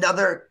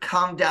another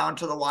come down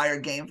to the wire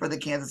game for the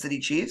Kansas City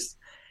Chiefs.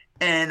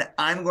 And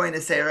I'm going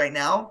to say right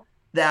now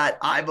that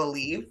I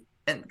believe,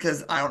 and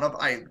because I don't know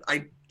if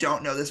I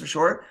don't know this for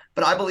sure,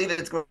 but I believe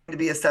it's going to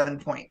be a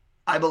 7-point.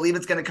 I believe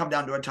it's going to come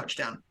down to a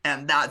touchdown,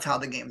 and that's how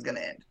the game's going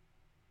to end.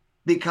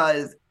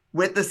 Because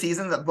with the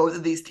season that both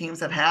of these teams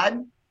have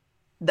had,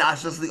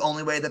 that's just the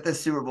only way that this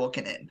Super Bowl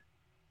can end.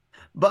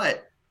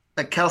 But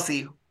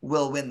Kelsey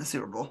will win the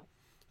Super Bowl.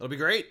 It'll be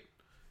great.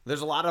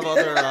 There's a lot of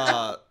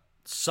other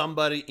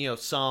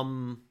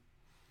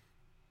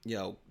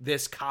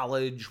this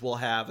college will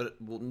have,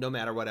 no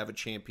matter what, have a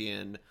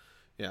champion.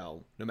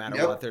 No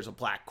matter what, there's a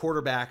black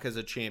quarterback as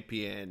a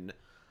champion,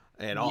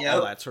 and all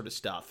that sort of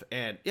stuff.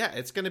 And yeah,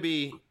 it's going to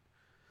be,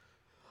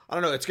 I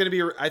don't know, it's going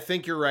to be, I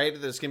think you're right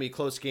that it's going to be a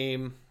close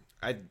game.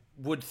 I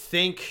would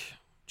think,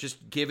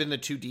 just given the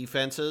two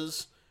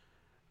defenses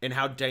and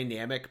how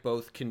dynamic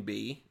both can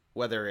be,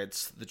 whether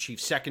it's the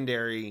Chiefs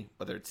secondary,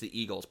 whether it's the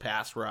Eagles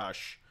pass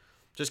rush,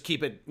 just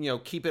keep it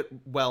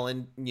well,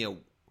 and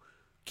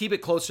keep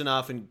it close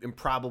enough, and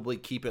probably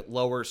keep it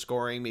lower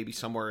scoring, maybe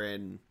somewhere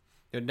in,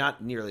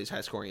 not nearly as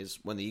high scoring as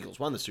when the Eagles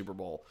won the Super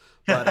Bowl,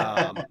 but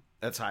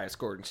that's the highest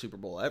scoring Super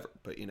Bowl ever.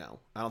 But I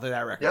don't think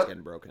that record's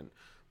getting broken.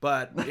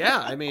 But yeah,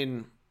 I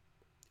mean,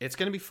 it's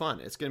going to be fun.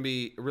 It's going to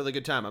be a really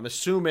good time. I'm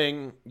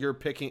assuming you're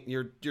taking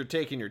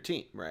your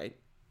team, right?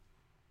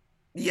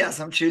 Yes,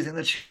 I'm choosing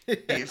the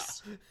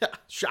Chiefs.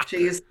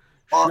 Shocker.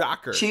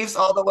 Shocker. Chiefs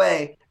all the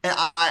way. And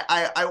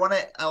I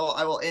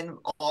will end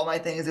all my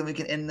things, and we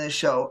can end this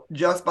show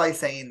just by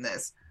saying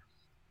this.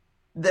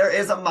 There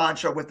is a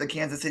mantra with the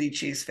Kansas City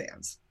Chiefs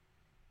fans,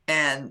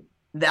 and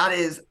that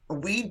is,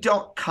 we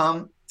don't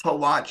come to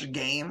watch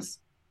games.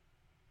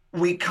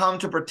 We come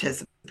to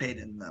participate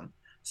in them.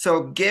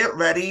 So get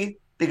ready,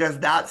 because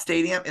that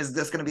stadium is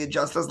just going to be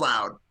just as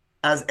loud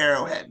as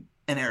Arrowhead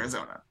in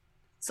Arizona.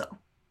 So,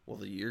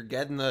 well, you're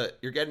getting a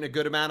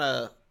good amount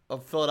of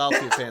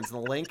Philadelphia fans,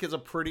 and the Link is a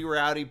pretty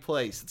rowdy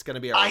place. It's going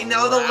to be I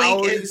know the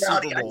Link is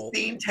rowdy. I've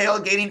seen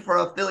tailgating for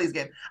a Phillies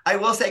game. I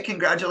will say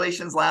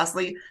congratulations,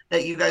 lastly,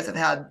 that you guys have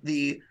had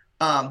the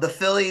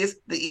Phillies,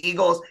 the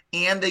Eagles,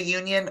 and the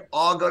Union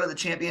all go to the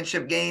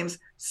championship games.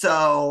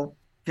 So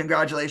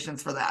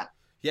congratulations for that.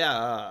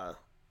 Yeah.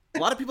 A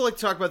lot of people like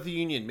to talk about the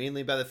Union,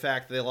 mainly by the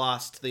fact that they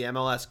lost the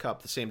MLS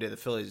Cup the same day the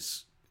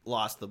Phillies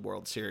lost the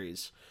World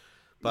Series.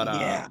 But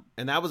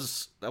and that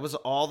was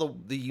all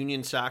the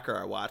Union soccer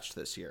I watched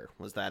this year,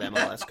 was that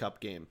MLS Cup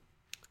game.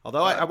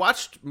 Although I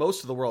watched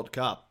most of the World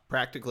Cup,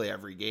 practically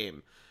every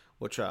game,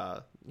 which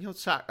I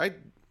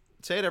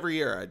say it every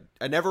year.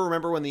 I never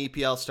remember when the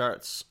EPL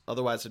starts.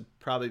 Otherwise, I'd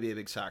probably be a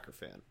big soccer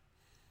fan.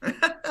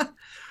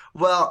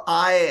 Well,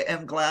 I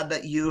am glad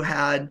that you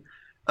had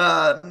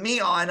me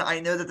on.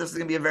 I know that this is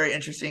going to be a very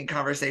interesting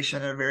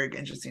conversation and a very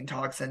interesting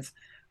talk, since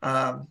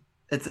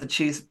it's a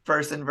Chiefs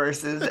person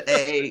versus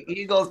a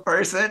Eagles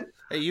person.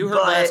 Hey, you heard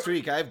last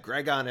week, I have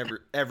Greg on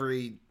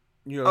every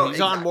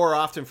he's on more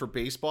often for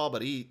baseball,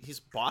 but he's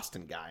a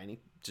Boston guy, and he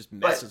just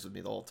messes with me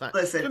the whole time.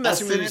 Listen, he's been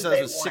messing with me since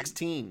I was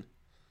 16.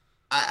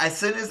 As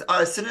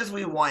soon as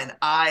we won,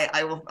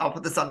 I'll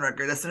put this on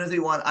record. As soon as we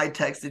won, I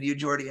texted you,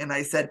 Jordy, and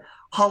I said,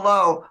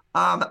 hello,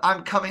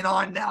 I'm coming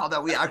on now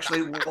that we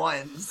actually won.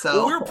 Well,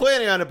 we were So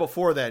planning on it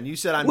before then. You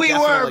said I'm we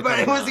definitely were, but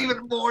it coming was on.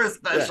 even more Yeah,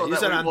 special you that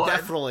said we I'm won.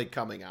 definitely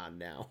coming on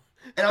now.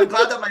 And I'm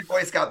glad that my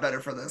voice got better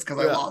for this because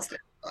I Yeah. lost it.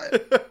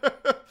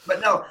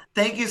 But no,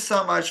 thank you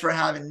so much for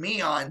having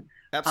me on.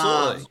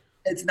 Absolutely.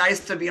 It's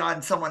nice to be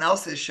on someone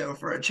else's show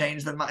for a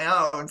change than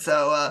my own.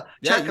 So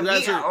Yeah, check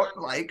me out.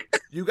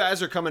 Like you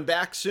guys are coming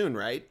back soon,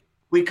 right?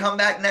 we come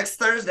back next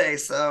Thursday.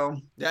 So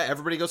Yeah,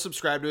 everybody go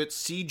subscribe to it.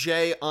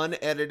 CJ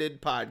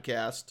Unedited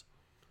Podcast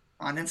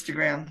on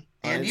Instagram on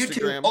and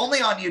YouTube, Instagram.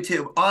 only on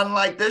YouTube.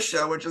 Unlike this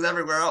show, which is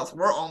everywhere else,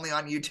 we're only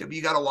on YouTube.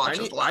 You got to watch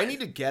us live. I need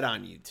to get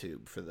on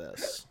YouTube for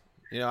this.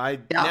 You know,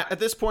 Yeah. at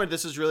this point,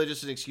 this is really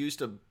just an excuse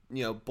to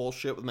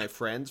bullshit with my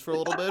friends for a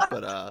little bit,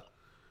 but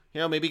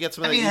maybe get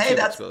some of that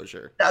YouTube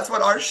exposure. That's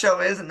what our show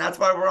is, and that's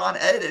why we're on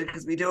edited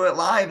because we do it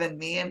live. And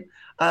me and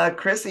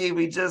Chrissy,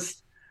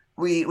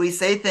 we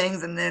say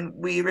things and then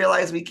we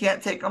realize we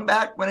can't take them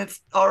back when it's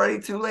already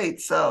too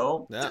late.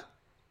 So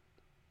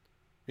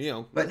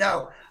yeah, but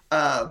no,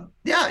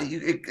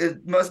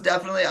 most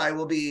definitely I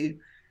will be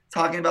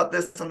talking about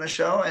this on the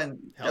show and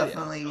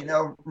definitely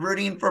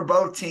rooting for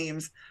both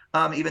teams,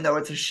 even though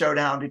it's a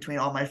showdown between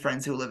all my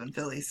friends who live in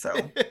Philly. So.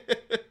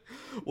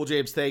 Well,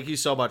 James, thank you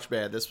so much,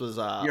 man. This was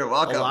you're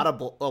welcome. A lot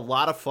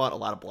of fun, a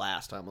lot of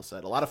blast. I almost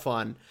said a lot of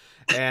fun,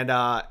 and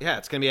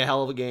it's gonna be a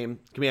hell of a game.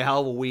 It's gonna be a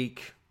hell of a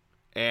week,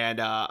 and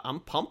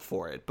I'm pumped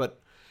for it. But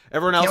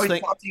everyone else,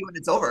 talk to you when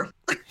it's over.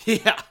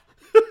 Yeah.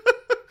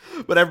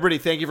 But everybody,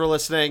 thank you for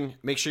listening.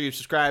 Make sure you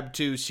subscribe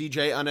to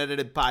CJ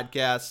Unedited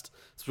Podcast.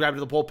 Subscribe to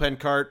the Bullpen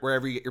Cart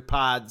wherever you get your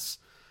pods.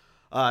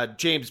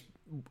 James,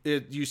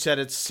 you said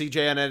it's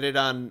CJ Unedited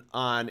on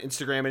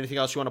Instagram. Anything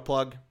else you want to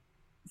plug?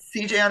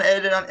 CJ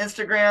Unedited on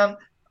Instagram,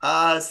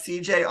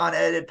 CJ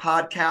Unedited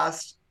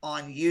Podcast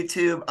on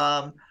YouTube.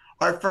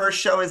 Our first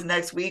show is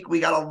next week. We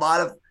got a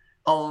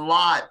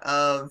lot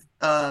of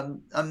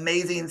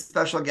amazing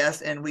special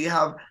guests, and we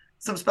have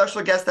some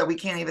special guests that we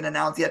can't even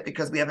announce yet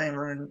because we haven't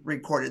even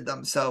recorded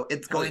them. So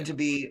it's going to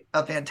be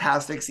a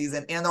fantastic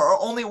season, and there are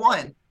only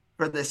one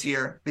for this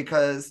year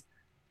because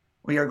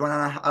we are going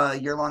on a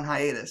year-long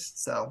hiatus.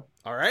 So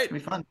all right, it'll be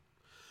fun.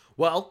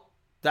 Well,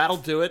 that'll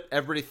do it.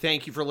 Everybody,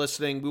 thank you for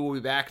listening. We will be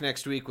back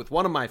next week with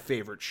one of my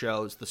favorite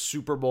shows, the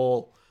Super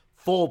Bowl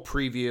full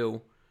preview,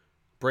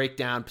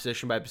 breakdown,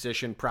 position by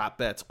position, prop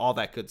bets, all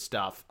that good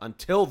stuff.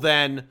 Until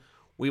then,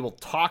 we will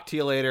talk to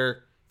you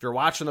later. If you're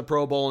watching the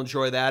Pro Bowl,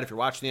 enjoy that. If you're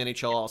watching the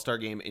NHL All-Star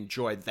Game,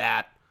 enjoy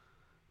that.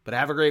 But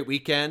have a great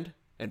weekend,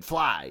 and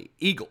fly,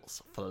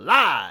 Eagles,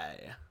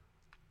 fly!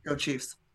 Go Chiefs.